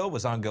big reveal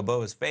was on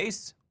Gilboa's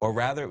face, or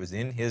rather, it was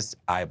in his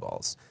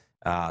eyeballs.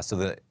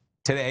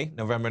 Today,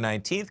 November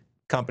 19th,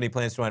 company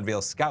plans to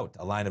unveil Scout,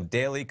 a line of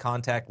daily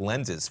contact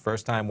lenses.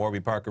 First time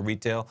Warby Parker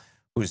retail,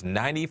 whose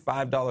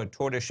 $95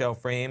 tortoiseshell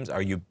frames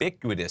are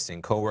ubiquitous in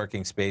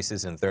co-working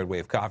spaces and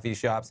third-wave coffee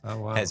shops,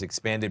 has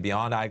expanded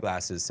beyond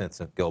eyeglasses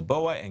since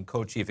Gilboa and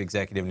co-chief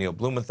executive Neil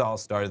Blumenthal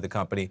started the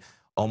company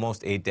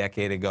almost a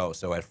decade ago.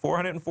 So at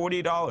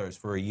 $440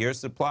 for a year's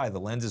supply, the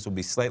lenses will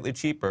be slightly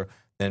cheaper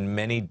than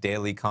many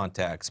daily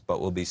contacts, but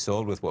will be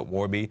sold with what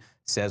Warby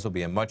says will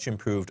be a much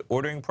improved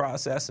ordering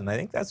process. And I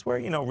think that's where,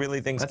 you know,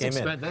 really things came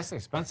in. That's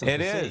expensive.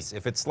 It is.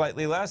 If it's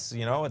slightly less,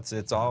 you know,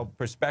 it's all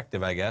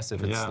perspective, I guess.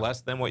 If it's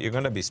less than what you're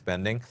going to be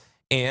spending,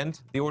 and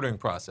the ordering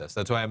process.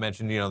 That's why I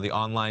mentioned, you know, the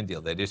online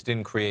deal. They just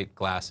didn't create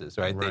glasses,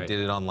 right? They did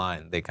it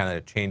online. They kind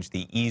of changed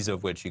the ease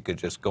of which you could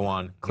just go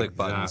on, click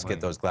buttons,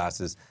 get those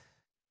glasses.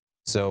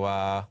 So,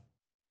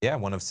 yeah,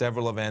 one of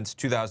several events.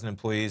 2,000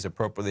 employees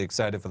appropriately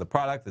excited for the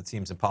product that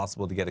seems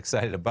impossible to get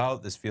excited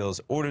about. This feels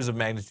orders of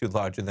magnitude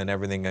larger than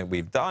everything that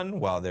we've done.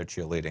 While they're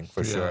cheerleading,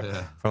 for sure.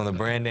 Yeah. From the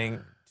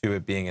branding to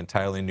it being an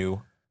entirely new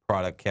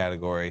product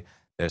category,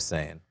 they're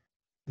saying.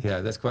 Yeah,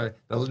 that's quite.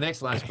 The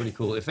next line's pretty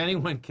cool. If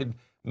anyone could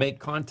make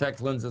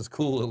contact lenses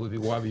cool, it would be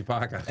Warby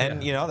Parker.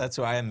 And, you know, that's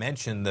why I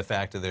mentioned the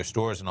fact of their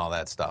stores and all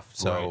that stuff.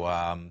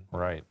 So,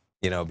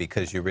 you know,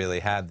 because you really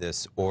had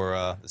this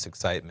aura, this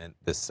excitement,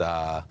 this,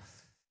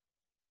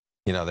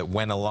 you know, that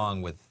went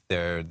along with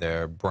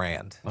their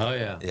brand. Oh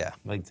yeah, yeah,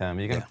 big time.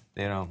 You can,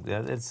 you know,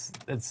 it's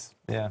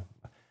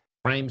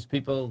frames.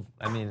 People,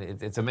 I mean,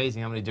 it's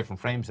amazing how many different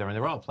frames there are, and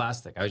they're all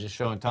plastic. I was just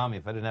showing Tommy,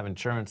 if I didn't have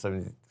insurance, I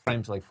mean,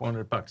 frames like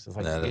 $400. It's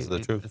like, that is the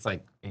truth. It's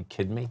like, are you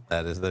kidding me?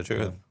 That is the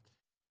truth.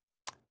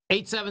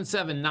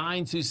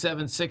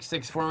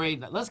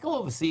 877-927-6648. Let's go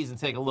overseas and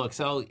take a look.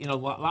 So, you know,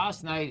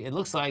 last night it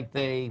looks like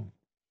the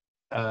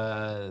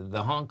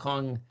Hong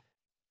Kong,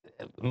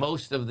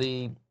 most of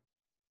the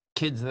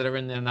kids that are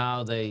in there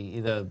now, they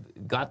either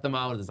got them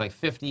out. There's like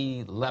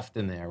 50 left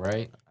in there,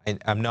 right?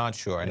 I'm not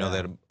sure. I know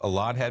that a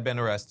lot had been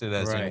arrested,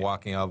 as in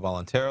walking out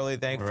voluntarily,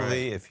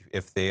 thankfully.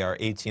 If they are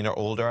 18 or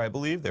older, I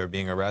believe, they're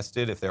being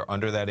arrested. If they're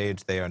under that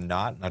age, they are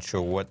not. Not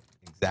sure what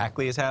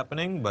exactly is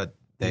happening, but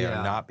they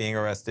are not being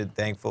arrested,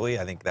 thankfully.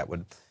 I think that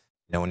would,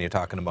 you know, when you're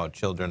talking about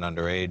children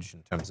underage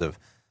in terms of,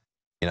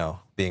 you know,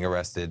 being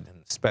arrested,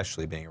 and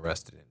especially being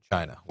arrested in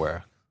China,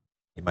 where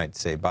you might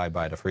say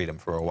bye-bye to freedom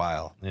for a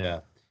while.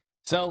 Yeah.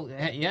 So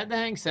you had the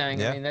Hang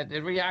Seng. I mean,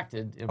 it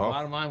reacted. The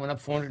bottom line went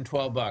up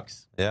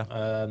 $412.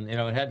 Yeah. You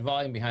know, it had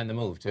volume behind the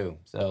move too.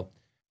 So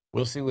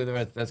we'll see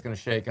whether that's going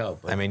to shake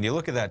out. But, I mean, you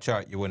look at that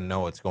chart, you wouldn't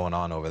know what's going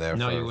on over there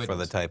for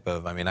the type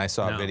of. I mean, I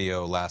saw a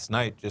video last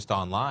night just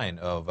online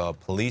of a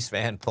police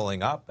van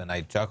pulling up, and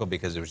I chuckled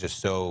because it was just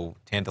so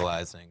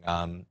tantalizing.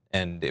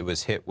 And it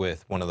was hit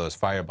with one of those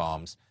fire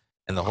bombs,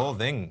 and the whole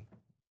thing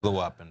blew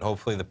up. And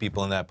hopefully the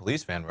people in that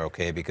police van were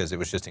okay, because it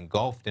was just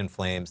engulfed in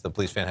flames. The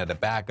police van had to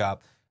back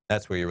up.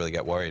 That's where you really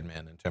get worried,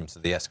 man, in terms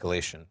of the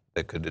escalation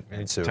that could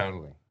ensue.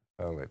 Totally.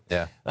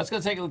 Yeah. Let's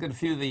go take a look at a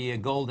few of the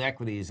gold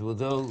equities. We'll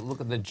go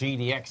look at the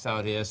GDX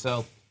out here.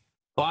 So,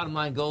 bottom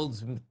line,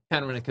 gold's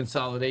kind of in a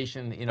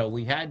consolidation. You know,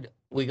 we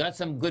got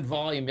some good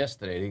volume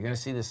yesterday. You're going to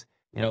see this.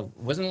 You know,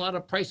 wasn't a lot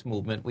of price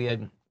movement. We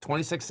had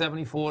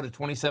 26.74 to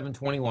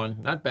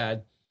 27.21. Not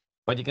bad,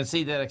 but you can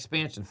see that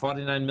expansion,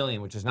 49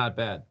 million, which is not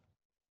bad.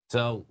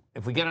 So,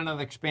 if we get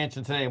another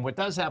expansion today, and what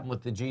does happen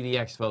with the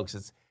GDX, folks,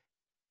 it's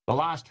the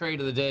last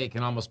trade of the day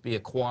can almost be a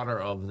quarter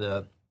of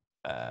the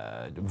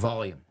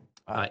volume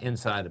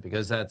inside it,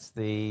 because that's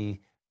in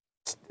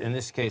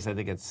this case, I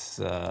think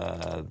it's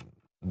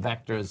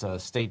Vector's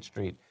State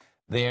Street.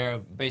 they're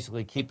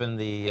basically keeping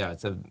the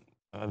it's a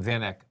VanEck.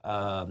 Basically keeping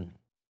the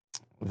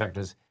it's a VanEck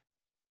vectors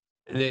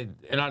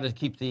in order to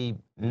keep the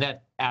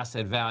net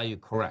asset value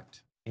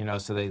correct. You know,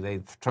 so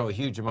they throw a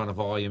huge amount of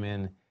volume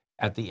in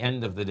at the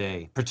end of the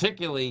day,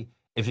 particularly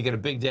if you get a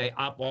big day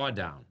up or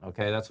down.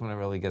 Okay, that's when it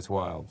really gets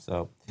wild.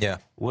 So yeah,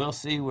 we'll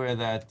see where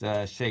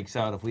that shakes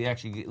out. If we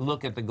actually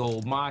look at the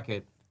gold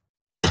market,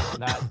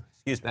 that's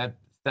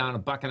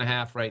down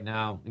 $1.50 right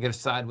now. You get a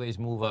sideways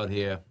move out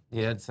here.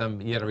 You had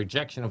a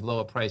rejection of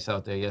lower price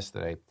out there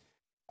yesterday.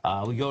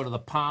 We go to the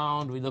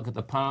pound. We look at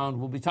the pound.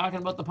 We'll be talking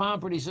about the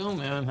pound pretty soon,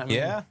 man. I mean,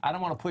 yeah. I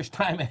don't want to push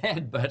time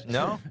ahead, but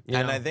no.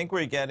 And I think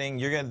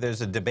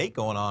there's a debate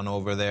going on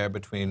over there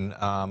between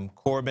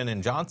Corbyn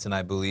and Johnson,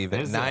 I believe,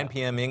 at 9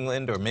 p.m.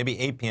 England, or maybe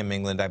 8 p.m.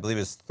 England. I believe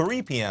it's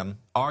 3 p.m.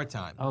 our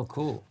time. Oh,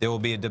 cool. There will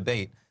be a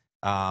debate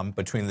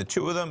between the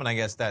two of them, and I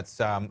guess that's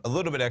a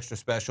little bit extra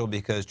special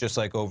because just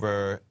like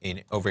over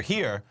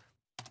here,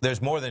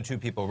 there's more than two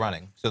people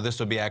running. So this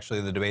will be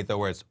actually the debate, though,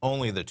 where it's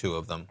only the two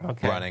of them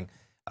running.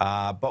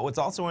 But what's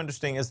also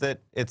interesting is that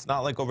it's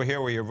not like over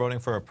here where you're voting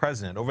for a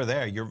president. Over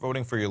there, you're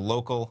voting for your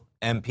local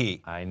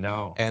MP. I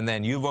know. And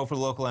then you vote for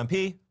the local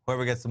MP.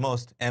 Whoever gets the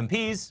most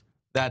MPs,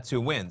 that's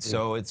who wins.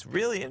 So it's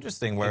really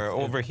interesting where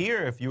over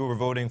here, if you were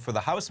voting for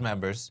the House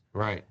members,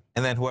 right,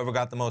 and then whoever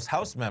got the most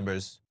House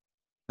members,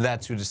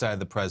 that's who decided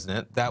the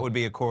president. That would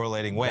be a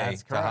correlating way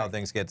to how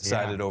things get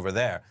decided over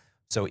there.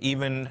 So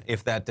even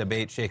if that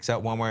debate shakes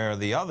out one way or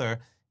the other,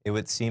 it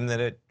would seem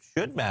that it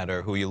should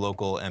matter who your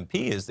local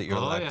MP is that you're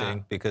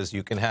electing, because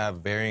you can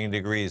have varying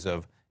degrees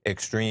of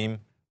extreme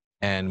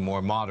and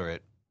more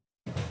moderate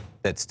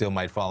that still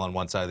might fall on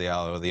one side of the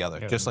aisle or the other,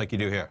 just like you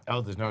do here.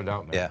 Oh, there's no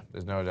doubt, man. Yeah.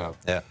 There's no doubt.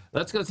 Yeah.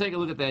 Let's go take a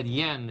look at that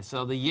yen.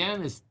 So the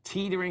yen is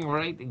teetering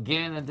right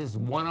again at this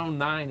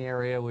 109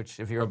 area, which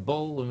if you're a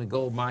bull in the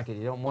gold market,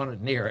 you don't want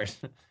it near it.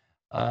 It's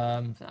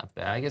not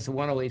bad. I guess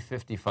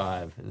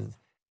 108.55.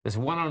 This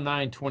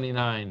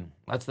 109.29,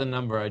 that's the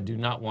number. I do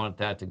not want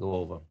that to go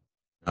over.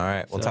 All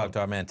right, we'll talk to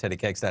our man Teddy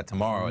Kekstad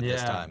tomorrow at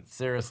this time.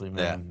 Seriously,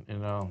 man. You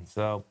know,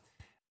 so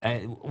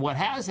what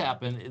has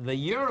happened, the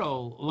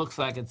euro looks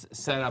like it's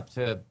set up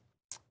to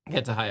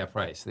get to higher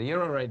price. The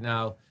euro right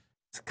now,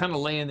 it's kind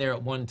of laying there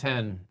at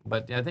 110,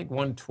 but I think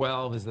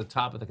 112 is the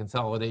top of the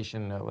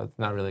consolidation. Well, it's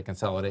not really a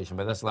consolidation,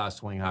 but that's the last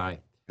swing high.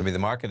 I mean, the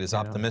market is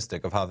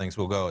optimistic of how things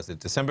will go. Is it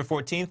December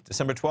 14th,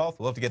 December 12th?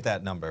 We'll have to get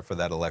that number for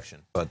that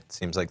election. But it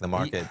seems like the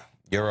market,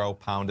 euro,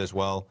 pound as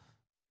well,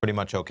 pretty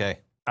much okay.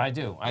 I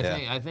do.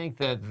 I think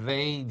that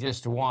they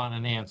just want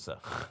an answer.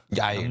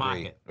 Yeah, I agree.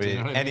 Market. You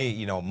know what I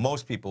mean?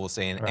 Most people will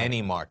say in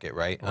any market,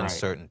 right?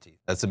 Uncertainty.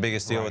 That's the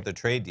biggest deal with the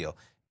trade deal.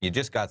 You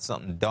just got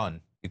something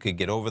done. You could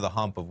get over the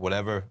hump of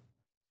whatever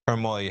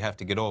turmoil you have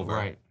to get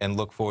over and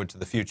look forward to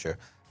the future.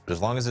 But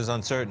as long as there's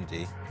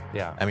uncertainty,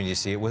 I mean, you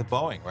see it with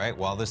Boeing, right?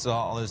 While this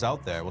all is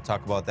out there, we'll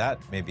talk about that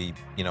maybe,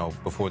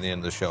 before the end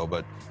of the show.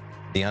 But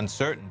the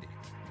uncertainty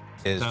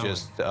is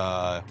just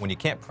when you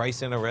can't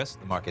price in a risk,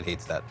 the market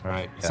hates that.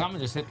 Right.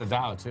 Someone just hit the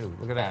Dow, too.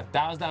 Look at that.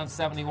 Dow's down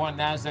 71,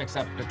 NASDAQ's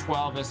up to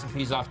 12,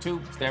 S&P's off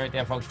 2. Stay right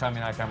there, folks. Tommy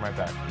and I come right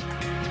back.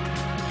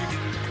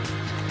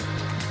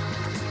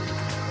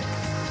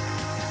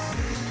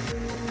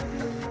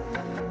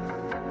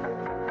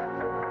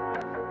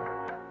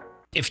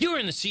 If you're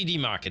in the CD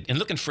market and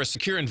looking for a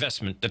secure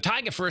investment, the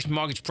Tiger First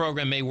Mortgage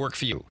Program may work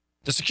for you.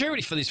 The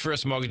security for these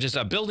first mortgages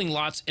are building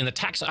lots in the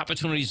Tax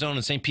Opportunity Zone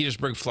in St.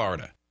 Petersburg,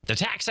 Florida. The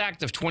Tax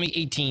Act of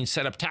 2018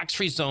 set up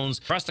tax-free zones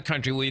across the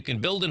country where you can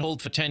build and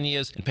hold for 10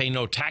 years and pay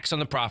no tax on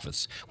the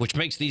profits, which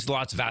makes these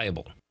lots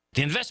valuable.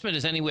 The investment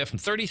is anywhere from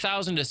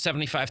 $30,000 to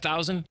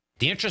 $75,000.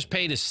 The interest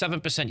paid is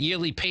 7%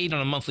 yearly, paid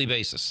on a monthly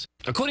basis.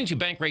 According to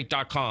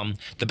Bankrate.com,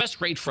 the best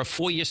rate for a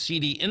 4-year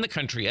CD in the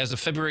country as of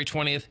February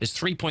 20th is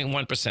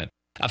 3.1%.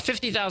 A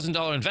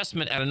 $50,000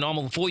 investment at a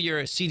normal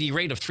 4-year CD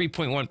rate of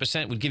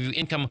 3.1% would give you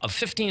income of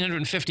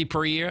 $1,550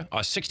 per year or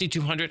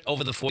 $6,200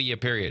 over the 4-year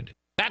period.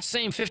 That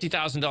same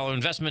 $50,000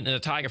 investment in the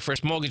Tiger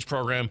First Mortgage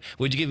Program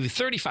would give you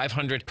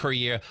 $3,500 per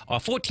year or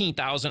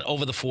 $14,000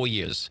 over the 4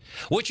 years.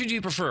 Which would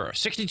you prefer,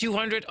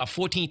 $6,200 or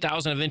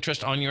 $14,000 of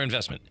interest on your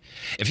investment?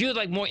 If you would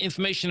like more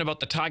information about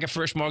the Tiger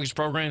First Mortgage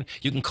Program,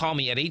 you can call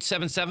me at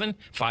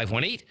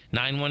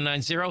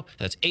 877-518-9190.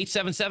 That's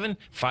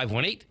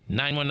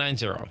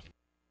 877-518-9190.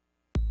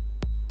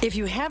 If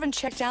you haven't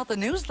checked out the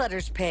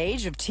newsletters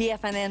page of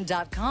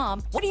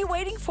TFNN.com, what are you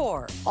waiting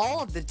for?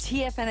 All of the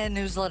TFNN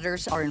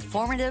newsletters are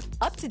informative,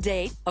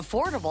 up-to-date,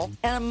 affordable,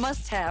 and a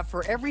must-have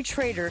for every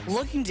trader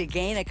looking to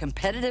gain a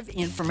competitive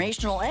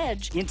informational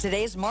edge in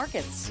today's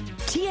markets.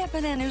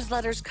 TFNN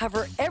newsletters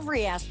cover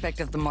every aspect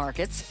of the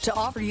markets to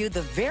offer you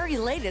the very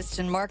latest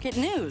in market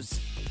news.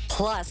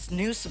 Plus,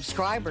 new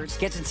subscribers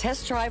get to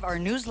test drive our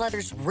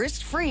newsletters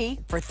risk-free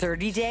for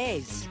 30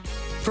 days.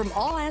 From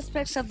all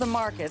aspects of the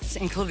markets,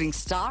 including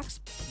stocks,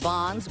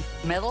 bonds,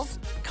 metals,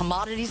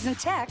 commodities, and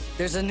tech,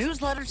 there's a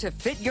newsletter to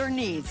fit your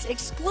needs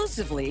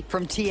exclusively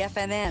from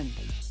TFNN.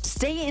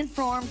 Stay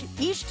informed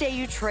each day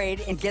you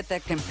trade and get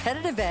that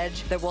competitive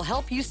edge that will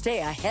help you stay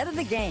ahead of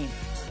the game.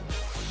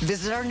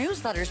 Visit our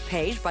newsletters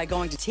page by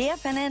going to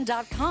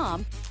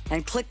TFNN.com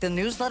and click the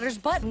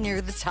newsletters button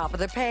near the top of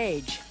the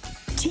page.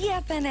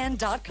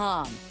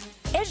 TFNN.com,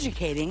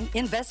 educating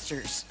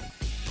investors.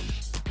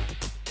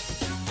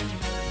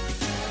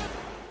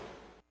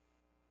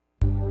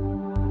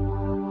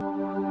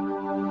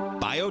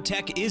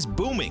 Biotech is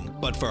booming,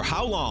 but for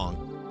how long?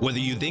 Whether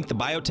you think the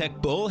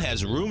biotech bull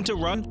has room to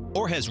run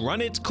or has run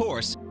its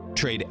course,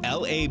 trade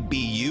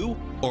LABU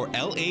or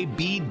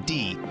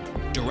LABD.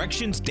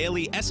 Direction's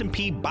daily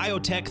S&P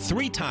Biotech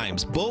 3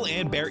 times bull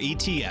and bear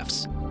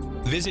ETFs.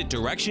 Visit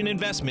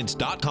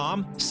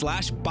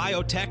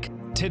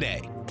directioninvestments.com/biotech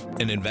today.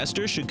 An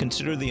investor should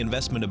consider the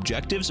investment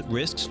objectives,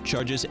 risks,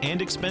 charges,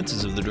 and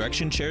expenses of the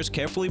Direction shares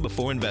carefully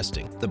before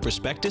investing. The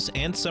prospectus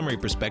and summary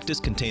prospectus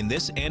contain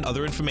this and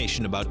other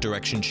information about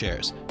Direction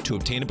shares. To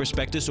obtain a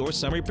prospectus or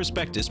summary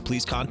prospectus,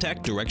 please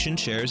contact Direction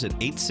shares at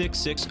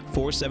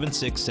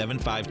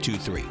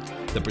 866-476-7523.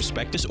 The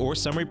prospectus or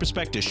summary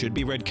prospectus should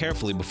be read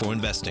carefully before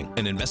investing.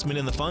 An investment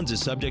in the funds is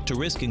subject to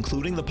risk,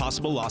 including the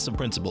possible loss of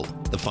principal.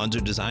 The funds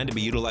are designed to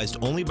be utilized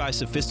only by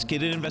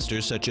sophisticated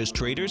investors such as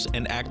traders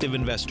and active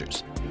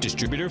investors.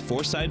 Distributor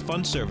Foreside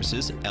Fund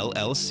Services,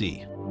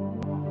 LLC.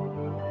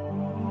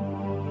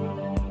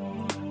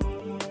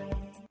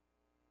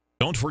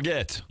 Don't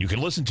forget, you can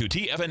listen to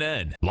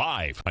TFNN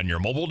live on your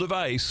mobile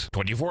device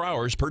 24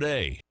 hours per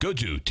day. Go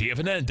to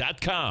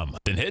TFNN.com,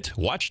 then hit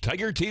Watch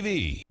Tiger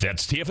TV.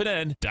 That's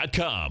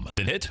TFNN.com,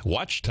 then hit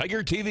Watch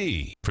Tiger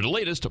TV for the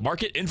latest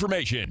market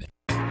information.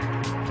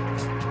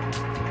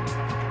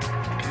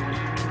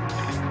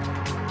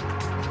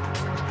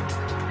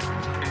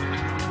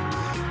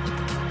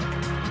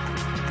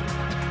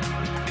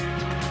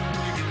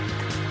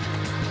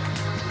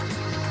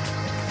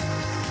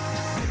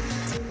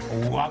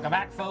 Welcome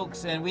back,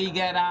 folks, and we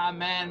get our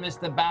man,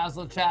 Mr.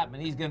 Basil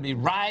Chapman. He's going to be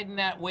riding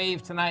that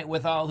wave tonight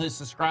with all his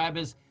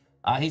subscribers.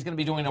 He's going to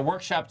be doing a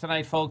workshop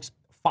tonight, folks,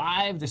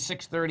 5 to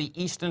 6:30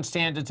 Eastern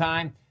Standard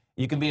Time.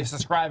 You can be a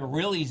subscriber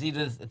real easy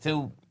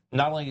to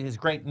not only his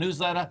great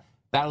newsletter,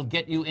 that'll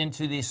get you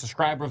into the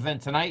subscriber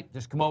event tonight.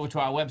 Just come over to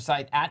our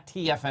website at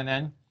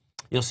TFNN.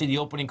 You'll see the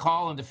opening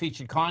call and the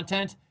featured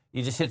content.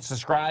 You just hit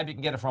subscribe. You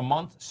can get it for a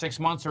month, 6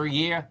 months, or a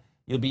year.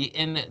 You'll be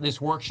in this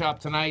workshop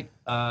tonight.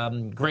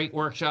 Great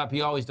workshop.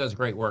 He always does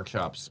great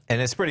workshops. And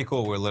it's pretty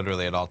cool. We're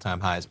literally at all-time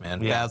highs,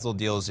 man. Yeah. Basil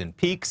deals in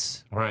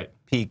peaks. Right.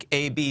 Peak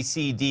A, B,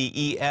 C, D,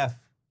 E, F.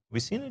 We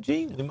seen a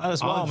G? We might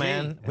as well,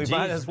 man. We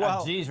might as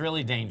well. G is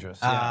really dangerous.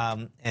 Yeah.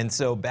 And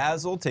so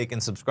Basil taking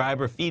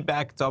subscriber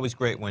feedback. It's always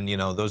great when, you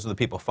know, those are the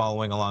people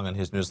following along on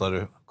his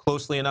newsletter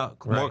closely enough,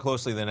 more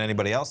closely than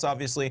anybody else,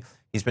 obviously.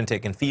 He's been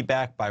taking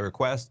feedback by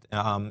request.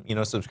 You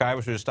know,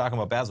 subscribers were just talking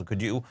about Basil.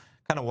 Could you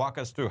kind of walk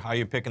us through how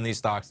you're picking these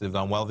stocks that have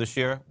done well this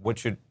year?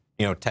 What's your,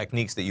 you know,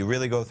 techniques that you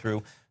really go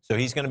through? So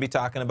he's going to be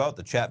talking about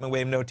the Chapman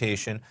wave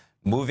notation,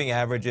 moving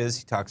averages.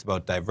 He talks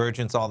about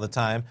divergence all the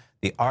time,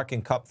 the arc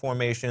and cup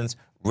formations,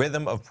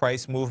 rhythm of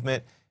price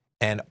movement,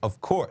 and of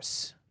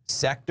course,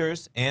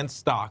 sectors and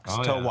stocks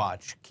to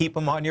watch. Keep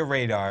them on your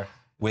radar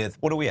with,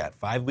 what are we at,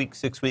 5 weeks,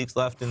 6 weeks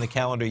left in the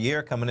calendar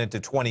year coming into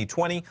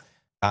 2020.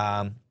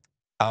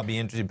 I'll be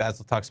interested.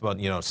 Basil talks about,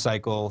 you know,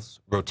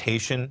 cycles,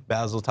 rotation.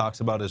 Basil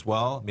talks about as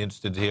well. I'll be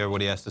interested to hear what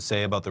he has to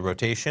say about the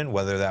rotation,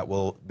 whether that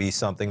will be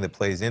something that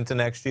plays into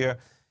next year.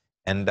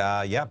 And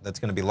yeah, that's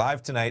going to be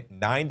live tonight,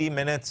 90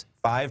 minutes,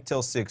 5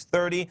 till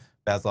 6:30.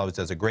 Basil always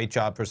does a great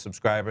job for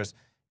subscribers.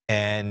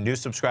 And new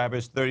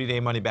subscribers,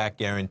 30-day money-back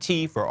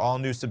guarantee for all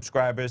new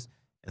subscribers.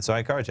 And so I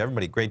encourage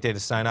everybody, great day to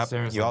sign up.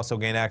 Seriously. You also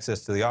gain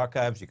access to the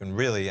archives. You can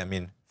really, I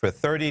mean, for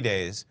 30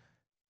 days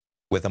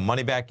with a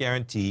money-back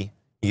guarantee,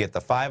 you get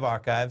the 5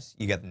 archives,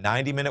 you get the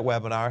 90-minute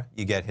webinar,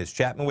 you get his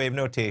Chapman wave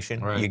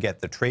notation, you get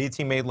the trades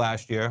he made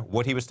last year,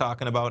 what he was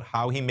talking about,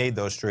 how he made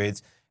those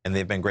trades, and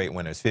they've been great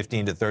winners,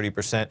 15 to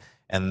 30%.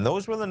 And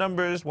those were the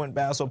numbers when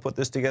Basil put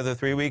this together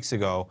 3 weeks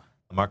ago.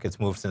 The market's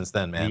moved since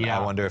then, man. Yeah.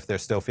 I wonder if they're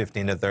still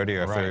 15 to 30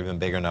 or if there are even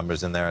bigger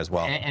numbers in there as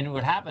well. And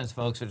what happens,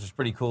 folks, which is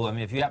pretty cool, I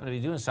mean, if you happen to be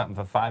doing something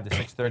for 5 to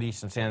 6:30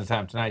 Eastern Standard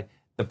Time tonight,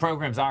 the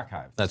program's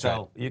archived. That's right.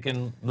 So you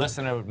can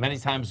listen to it many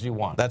times as you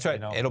want. That's right.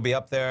 You know? It'll be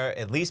up there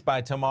at least by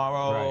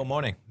tomorrow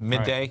morning,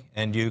 midday,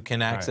 and you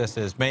can access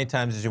it as many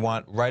times as you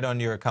want right on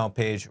your account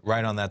page,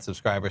 right on that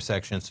subscriber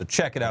section. So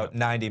check it out,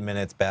 90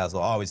 minutes. Basil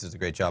always does a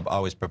great job,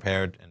 always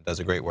prepared, and does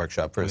a great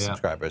workshop for his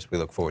subscribers. We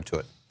look forward to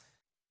it.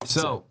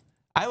 So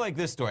I like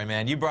this story,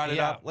 man. You brought it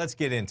up. Let's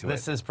get into it.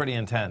 This is pretty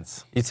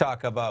intense. You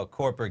talk about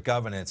corporate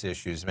governance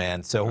issues,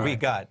 man. So we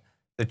got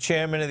the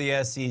chairman of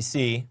the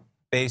SEC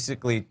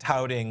basically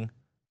touting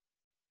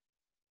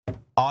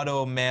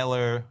auto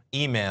mailer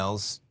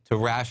emails to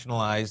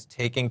rationalize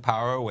taking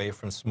power away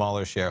from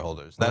smaller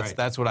shareholders.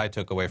 That's what I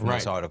took away from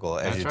this article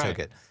as you took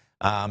it.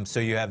 So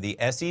you have the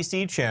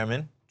SEC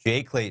chairman,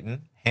 Jay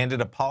Clayton,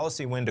 handed a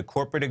policy win to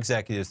corporate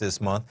executives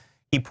this month.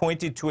 He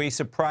pointed to a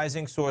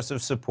surprising source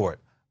of support,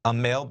 a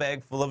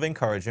mailbag full of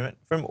encouragement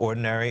from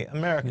ordinary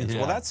Americans.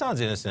 Well, that sounds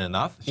innocent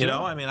enough. You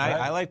know, I mean,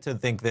 I like to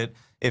think that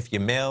if you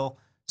mail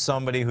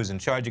somebody who's in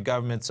charge of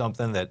government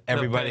something that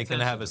everybody can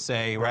have a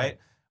say, right?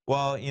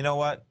 Well, you know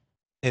what?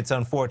 it's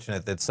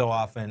unfortunate that so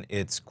often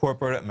it's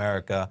corporate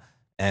America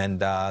and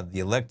the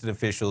elected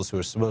officials who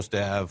are supposed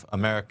to have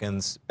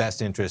Americans'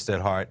 best interest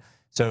at heart.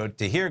 So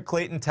to hear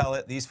Clayton tell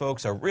it, these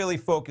folks are really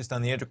focused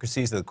on the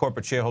intricacies of the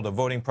corporate shareholder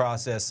voting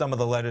process. Some of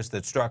the letters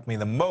that struck me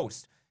the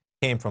most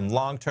came from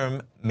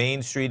long-term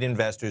Main Street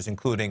investors,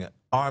 including an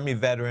Army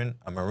veteran,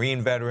 a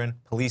Marine veteran,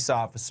 police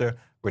officer,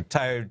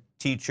 retired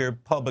teacher,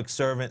 public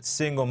servant,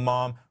 single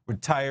mom,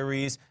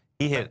 retirees.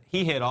 He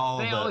hit all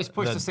they of always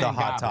push the same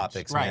hot garbage,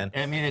 topics, right. man.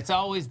 I mean, it's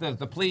always the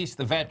police,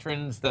 the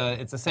veterans,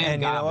 it's the same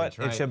and garbage, you know what?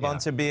 right? It's a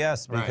bunch of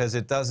BS because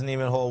it doesn't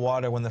even hold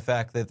water when the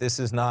fact that this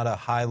is not a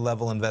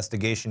high-level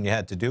investigation you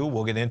had to do.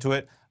 We'll get into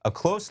it. A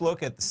close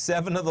look at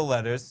 7 of the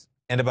letters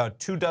and about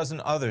 24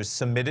 others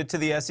submitted to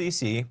the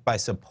SEC by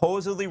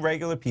supposedly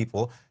regular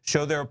people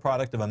show they're a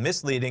product of a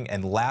misleading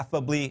and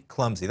laughably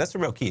clumsy. That's the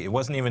real key. It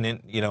wasn't even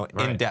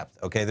in depth.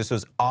 Okay, this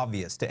was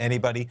obvious to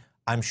anybody.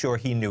 I'm sure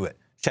he knew it.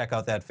 Check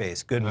out that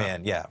face. Good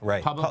man. Yeah,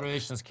 right. Public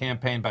relations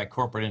campaign by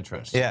corporate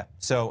interests. Yeah.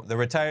 So the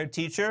retired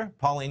teacher,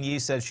 Pauline Yee,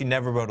 said she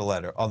never wrote a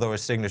letter, although her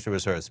signature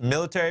was hers.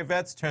 Military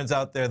vets, turns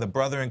out they're the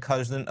brother and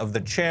cousin of the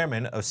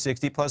chairman of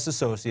 60 Plus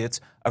Associates,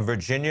 a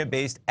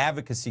Virginia-based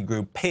advocacy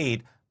group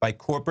paid by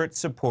corporate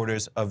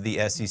supporters of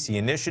the SEC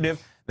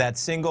initiative. That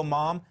single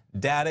mom,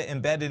 data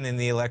embedded in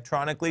the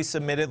electronically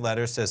submitted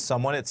letter says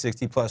someone at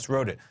 60 Plus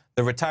wrote it.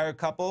 The retired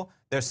couple,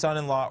 their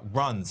son-in-law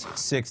runs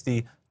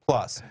 60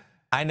 Plus.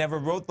 I never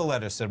wrote the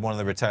letter, said one of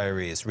the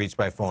retirees, reached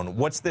by phone.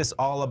 What's this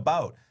all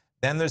about?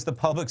 Then there's the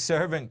public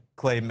servant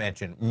Clay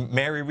mentioned.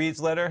 Mary Reed's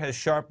letter has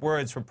sharp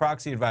words for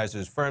proxy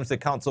advisors, firms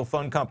that counsel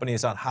fund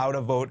companies on how to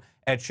vote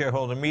at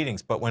shareholder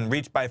meetings. But when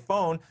reached by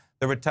phone,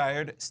 the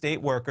retired state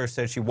worker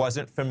said she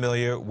wasn't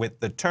familiar with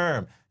the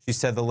term. She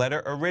said the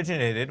letter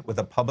originated with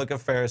a public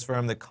affairs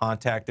firm that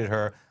contacted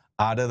her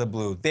out of the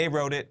blue. They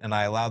wrote it, and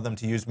I allowed them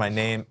to use my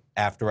name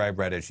after I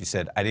read it. She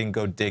said, I didn't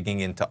go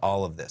digging into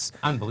all of this.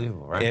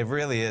 Unbelievable, right? It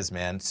really is,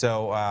 man.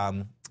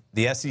 So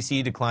the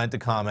SEC declined to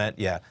comment.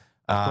 Yeah.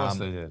 Of course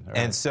they did. Right.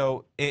 And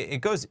so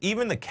it goes,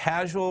 even the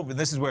casual,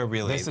 this is where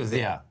really,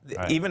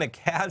 even a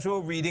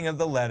casual reading of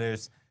the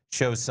letters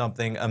shows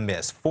something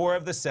amiss. 4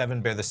 of the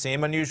 7 bear the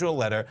same unusual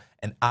letter,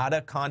 an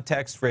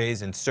out-of-context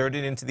phrase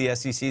inserted into the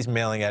SEC's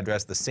mailing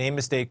address. The same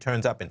mistake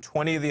turns up in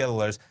 20 of the other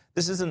letters.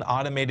 This is an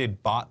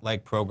automated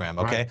bot-like program,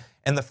 okay? Right.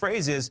 And the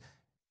phrase is,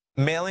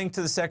 mailing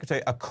to the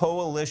secretary, a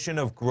coalition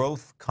of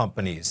growth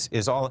companies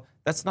is all.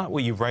 That's not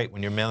what you write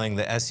when you're mailing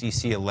the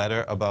SEC a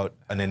letter about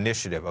an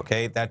initiative,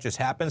 okay? That just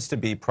happens to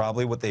be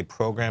probably what they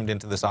programmed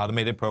into this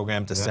automated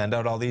program to send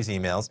out all these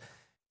emails.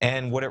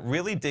 And what it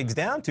really digs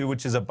down to,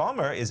 which is a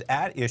bummer, is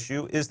at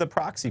issue is the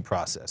proxy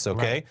process,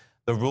 okay? Right.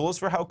 The rules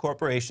for how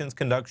corporations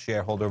conduct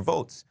shareholder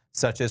votes,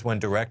 such as when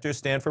directors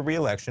stand for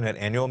re-election at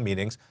annual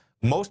meetings.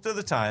 Most of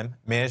the time,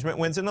 management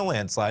wins in a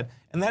landslide,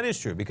 and that is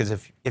true, because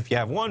if you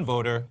have one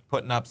voter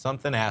putting up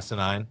something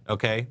asinine,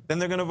 okay, then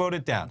they're going to vote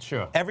it down.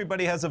 Sure.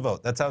 Everybody has a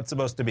vote. That's how it's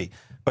supposed to be.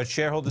 But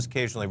shareholders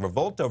occasionally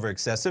revolt over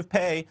excessive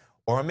pay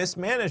or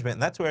mismanagement,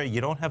 and that's where you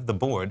don't have the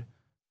board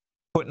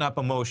putting up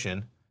a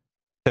motion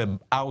to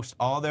oust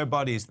all their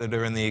buddies that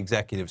are in the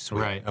executive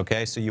suite. Right.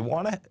 Okay, so you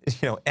want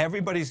to,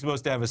 everybody's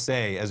supposed to have a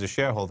say as a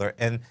shareholder,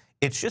 and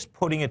it's just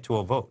putting it to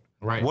a vote.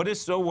 Right. What is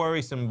so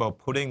worrisome about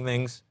putting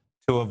things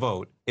to a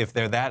vote if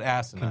they're that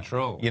asinine?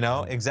 Control.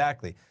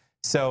 Exactly.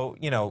 So,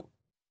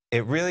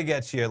 it really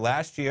gets you.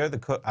 Last year,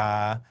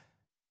 the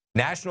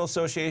National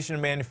Association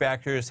of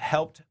Manufacturers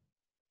helped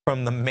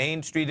from the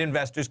Main Street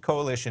Investors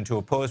Coalition to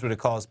oppose what it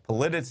calls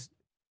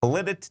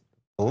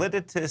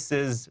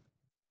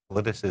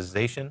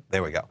politicization,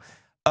 there we go,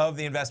 of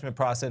the investment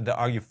process, and to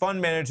argue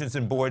fund managers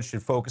and boards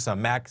should focus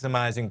on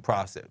maximizing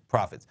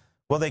profits.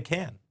 Well, they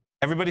can.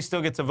 Everybody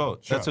still gets a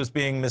vote. Sure. That's what's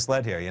being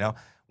misled here,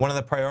 One of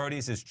the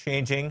priorities is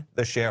changing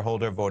the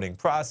shareholder voting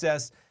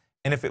process.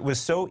 And if it was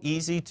so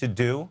easy to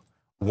do,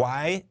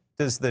 why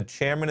does the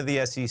chairman of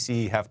the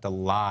SEC have to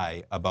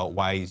lie about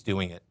why he's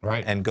doing it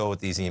and go with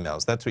these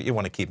emails? That's what you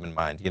want to keep in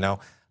mind, You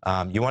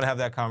want to have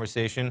that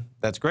conversation,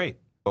 that's great.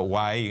 But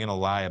why are you going to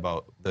lie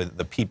about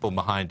the people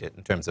behind it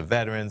in terms of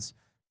veterans,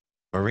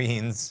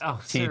 Marines,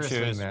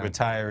 teachers,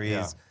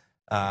 retirees?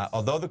 Yeah.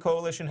 Although the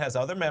coalition has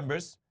other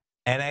members,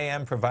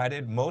 NAM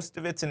provided most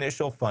of its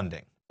initial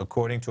funding.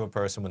 According to a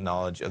person with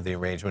knowledge of the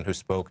arrangement who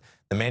spoke,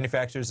 the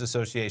Manufacturers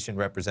Association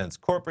represents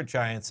corporate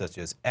giants such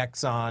as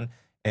Exxon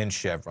and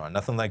Chevron,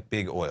 nothing like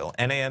big oil.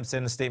 NAM said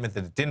in a statement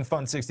that it didn't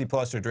fund 60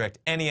 Plus or direct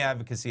any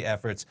advocacy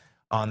efforts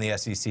on the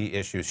SEC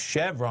issues.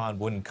 Chevron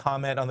wouldn't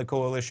comment on the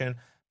coalition,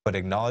 but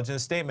acknowledged in a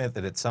statement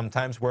that it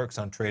sometimes works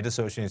on trade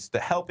associations to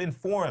help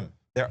inform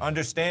their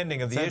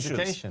understanding of the issues.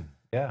 Education.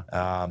 Yeah.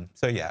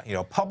 So yeah,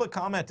 public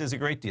comment is a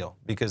great deal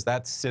because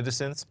that's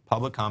citizens,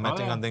 public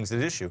commenting on things at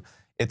issue.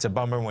 It's a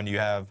bummer when you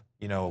have,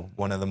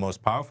 one of the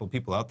most powerful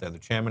people out there, the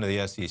chairman of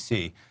the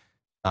SEC,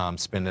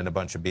 spending a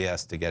bunch of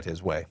BS to get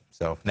his way.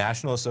 So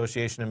National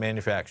Association of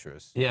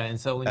Manufacturers. Yeah, and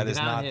so when that you is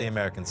get not here, the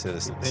American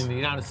citizens. When you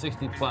get down to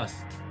 60 Plus,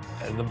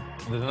 the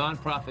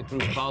nonprofit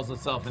group calls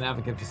itself an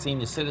advocate for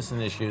senior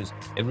citizen issues.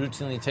 It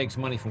routinely takes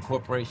money from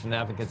corporation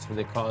advocates for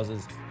their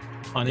causes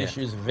on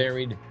issues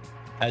varied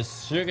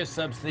has sugar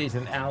subsidies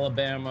in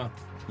Alabama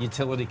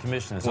utility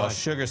commissioners. Well,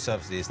 sugar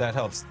subsidies, that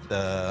helps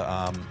the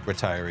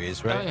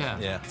retirees, right? Oh, yeah.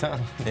 Yeah.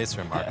 It's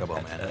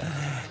remarkable, man.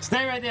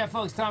 Stay right there,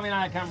 folks. Tommy and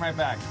I come right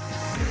back.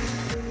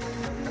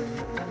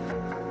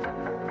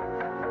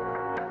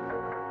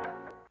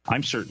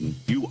 I'm certain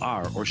you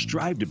are or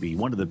strive to be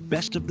one of the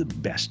best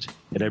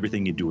at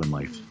everything you do in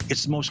life.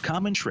 It's the most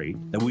common trait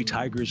that we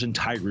tigers and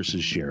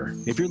tigresses share.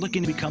 If you're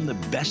looking to become the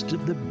best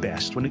of the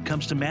best when it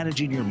comes to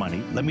managing your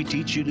money, let me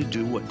teach you to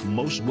do what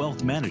most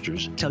wealth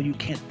managers tell you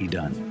can't be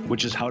done,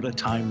 which is how to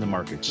time the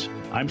markets.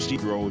 I'm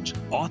Steve Rhodes,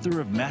 author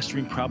of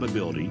Mastering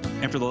Probability,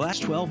 and for the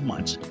last 12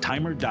 months,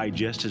 Timer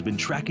Digest has been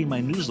tracking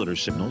my newsletter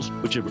signals,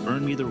 which have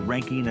earned me the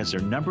ranking as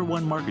their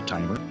 #1 market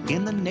timer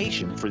in the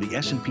nation for the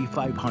S&P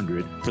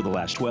 500 for the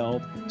last 12,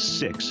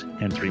 6,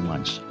 and 3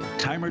 months.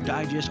 Timer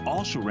Digest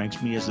also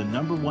ranks me as the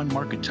 #1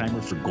 market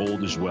timer for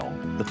gold as well.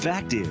 The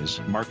fact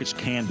is, markets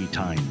can be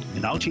timed,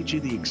 and I'll teach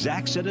you the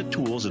exact set of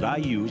tools that I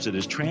use that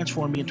has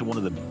transformed me into one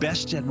of the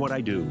best at what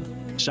I do.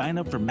 Sign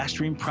up for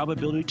Mastering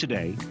Probability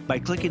today by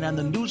clicking on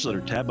the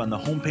newsletter tab on the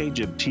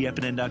homepage of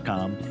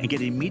TFNN.com and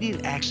get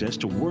immediate access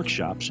to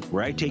workshops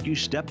where I take you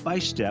step by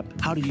step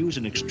how to use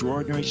an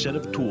extraordinary set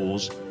of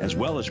tools as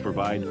well as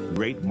provide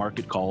great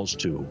market calls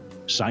too.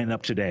 Sign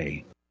up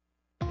today.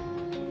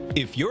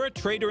 If you're a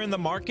trader in the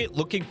market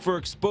looking for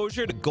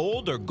exposure to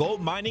gold or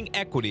gold mining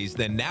equities,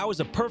 then now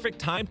is a perfect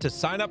time to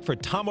sign up for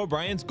Tom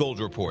O'Brien's Gold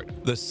Report.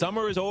 The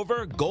summer is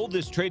over, gold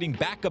is trading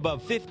back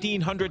above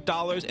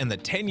 $1,500, and the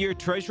 10-year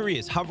Treasury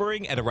is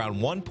hovering at around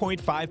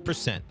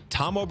 1.5%.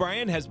 Tom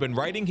O'Brien has been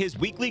writing his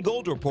weekly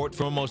gold report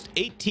for almost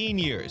 18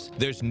 years.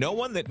 There's no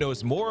one that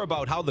knows more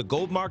about how the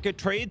gold market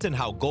trades and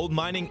how gold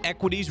mining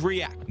equities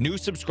react. New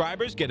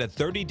subscribers get a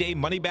 30-day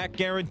money-back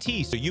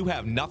guarantee, so you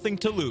have nothing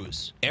to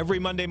lose. Every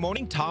Monday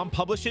morning, Tom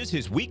publishes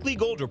his weekly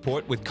gold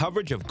report with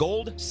coverage of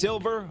gold,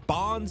 silver,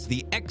 bonds,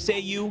 the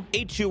XAU,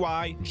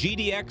 HUI,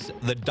 GDX,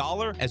 the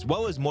dollar, as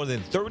well as more than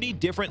 30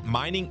 different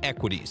mining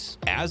equities.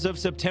 As of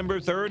September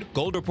 3rd,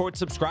 Gold Report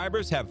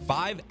subscribers have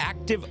 5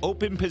 active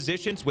open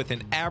positions with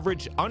an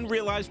average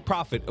unrealized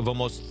profit of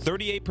almost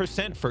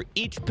 38% for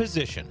each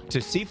position. To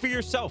see for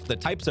yourself the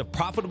types of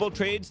profitable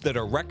trades that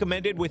are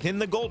recommended within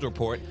the Gold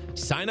Report,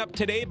 sign up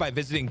today by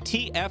visiting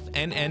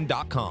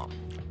TFNN.com.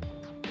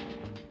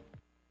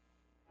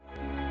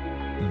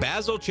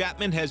 Basil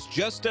Chapman has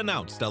just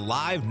announced a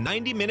live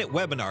 90-minute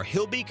webinar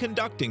he'll be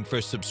conducting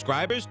for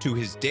subscribers to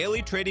his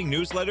daily trading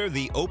newsletter,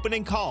 The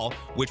Opening Call,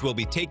 which will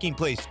be taking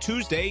place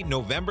Tuesday,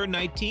 November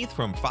 19th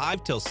from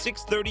 5 till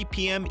 6:30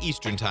 p.m.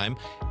 Eastern Time,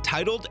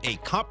 titled A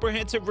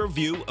Comprehensive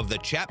Review of the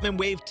Chapman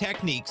Wave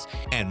Techniques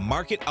and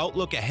Market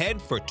Outlook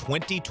Ahead for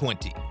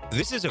 2020.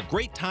 This is a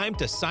great time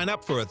to sign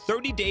up for a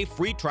 30-day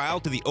free trial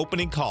to The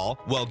Opening Call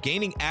while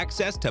gaining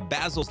access to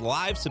Basil's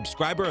live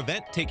subscriber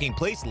event taking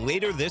place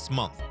later this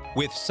month.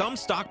 With some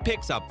stock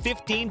picks up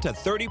 15 to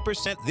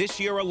 30% this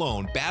year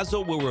alone,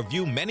 Basil will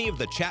review many of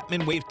the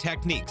Chapman Wave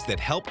techniques that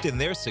helped in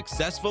their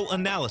successful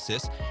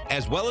analysis,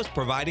 as well as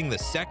providing the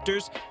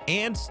sectors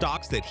and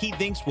stocks that he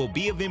thinks will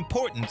be of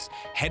importance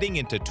heading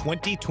into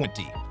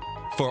 2020.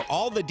 For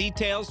all the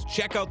details,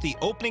 check out The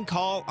Opening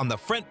Call on the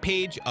front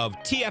page of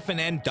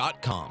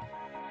TFNN.com.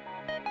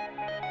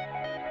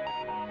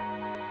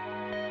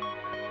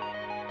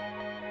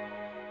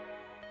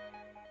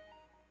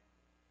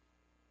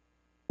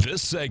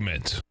 This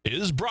segment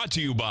is brought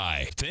to you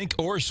by Think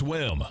or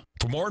Swim.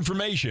 For more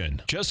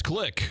information, just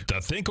click the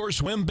Think or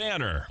Swim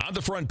banner on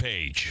the front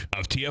page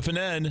of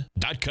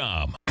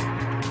TFNN.com.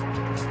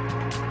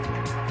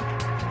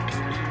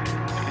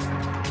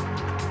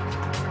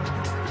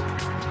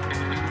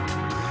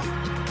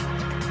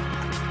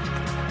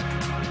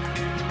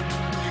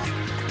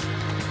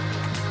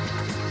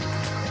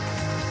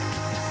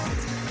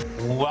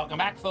 Welcome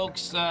back,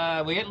 folks.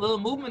 We get a little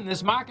movement in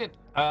this market.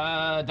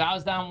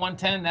 Dow's down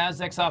 110,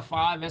 Nasdaq's off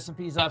 5,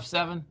 S&P's off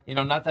 7. You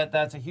know, not that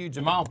that's a huge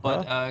amount,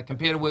 but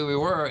compared to where we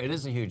were, it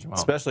is a huge amount.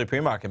 Especially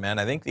pre-market, man.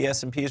 I think the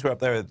S&Ps were up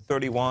there at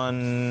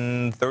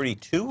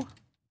 31.32.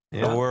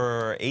 Yeah. So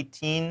we're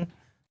 18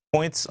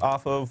 points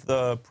off of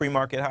the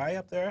pre-market high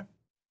up there.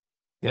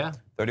 Yeah.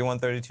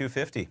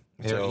 31.32.50.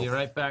 So You're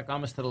right back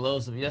almost to the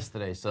lows of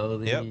yesterday. So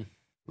the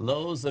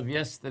lows of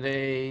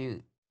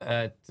yesterday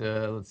at,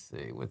 let's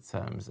see, what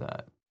time is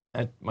that?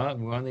 Well,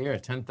 we're on the air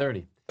at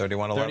 10:30.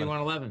 31.11.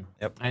 31.11.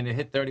 Yep. And it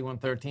hit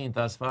 31.13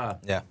 thus far.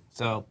 Yeah.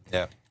 So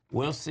yeah.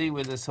 We'll see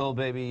where this whole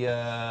baby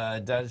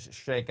does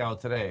shake out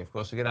today. Of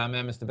course, we got our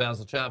man, Mr.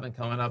 Basil Chapman,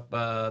 coming up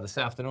this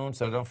afternoon,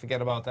 so don't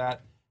forget about that.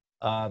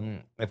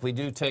 If we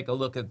do take a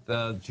look at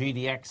the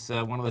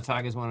GDX, one of the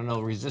tigers want to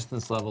know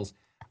resistance levels.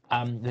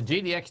 The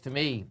GDX, to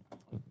me,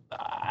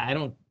 I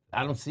don't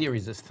see a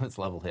resistance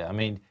level here. I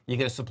mean, you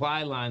get a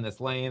supply line that's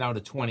laying out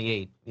at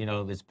 28. You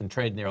know, it's been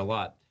trading there a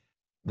lot.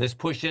 This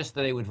push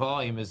yesterday with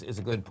volume is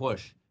a good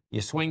push.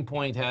 Your swing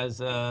point has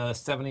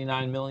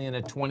 79 million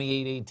at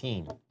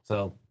 28.18.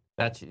 So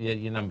that's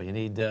your number. You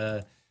need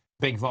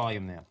big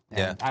volume there.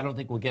 And I don't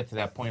think we'll get to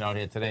that point out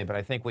here today, but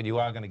I think what you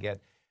are going to get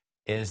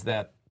is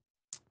that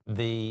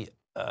the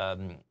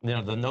the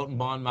note and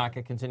bond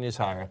market continues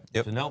higher.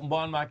 Yep. If the note and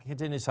bond market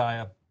continues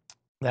higher,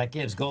 that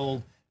gives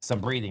gold some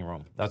breathing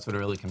room. That's what it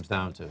really comes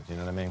down to. Do you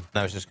know what I mean?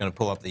 I was just going to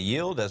pull up the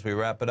yield as we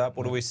wrap it up.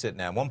 What are we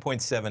sitting at?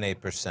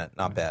 1.78%.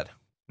 Not bad.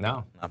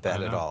 No. Not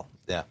bad at all.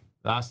 Yeah.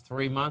 Last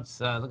 3 months,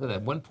 look at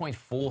that,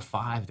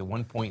 1.45 to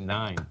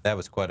 1.9. That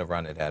was quite a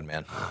run it had,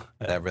 man.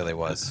 That really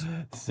was.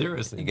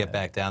 Seriously. You get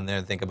back down there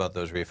and think about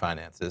those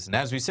refinances. And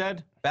as we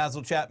said,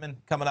 Basil Chapman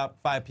coming up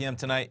 5 p.m.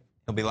 tonight.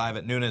 He'll be live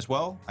at noon as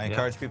well. I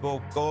encourage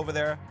people, go over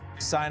there,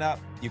 sign up.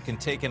 You can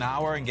take an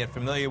hour and get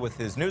familiar with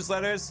his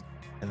newsletters.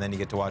 And then you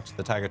get to watch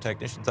the Tiger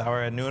Technicians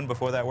Hour at noon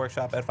before that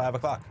workshop at 5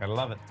 o'clock. Gotta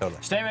love it.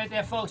 Totally. Stay right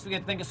there, folks. We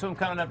get Think or Swim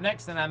coming up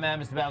next. And I'm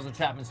Mr. Basil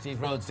Chapman, Steve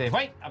Rhodes. Dave,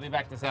 wait, I'll be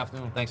back this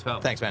afternoon. Thanks, pal.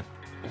 Thanks, man.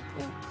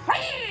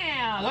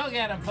 Go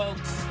get him,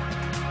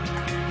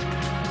 folks.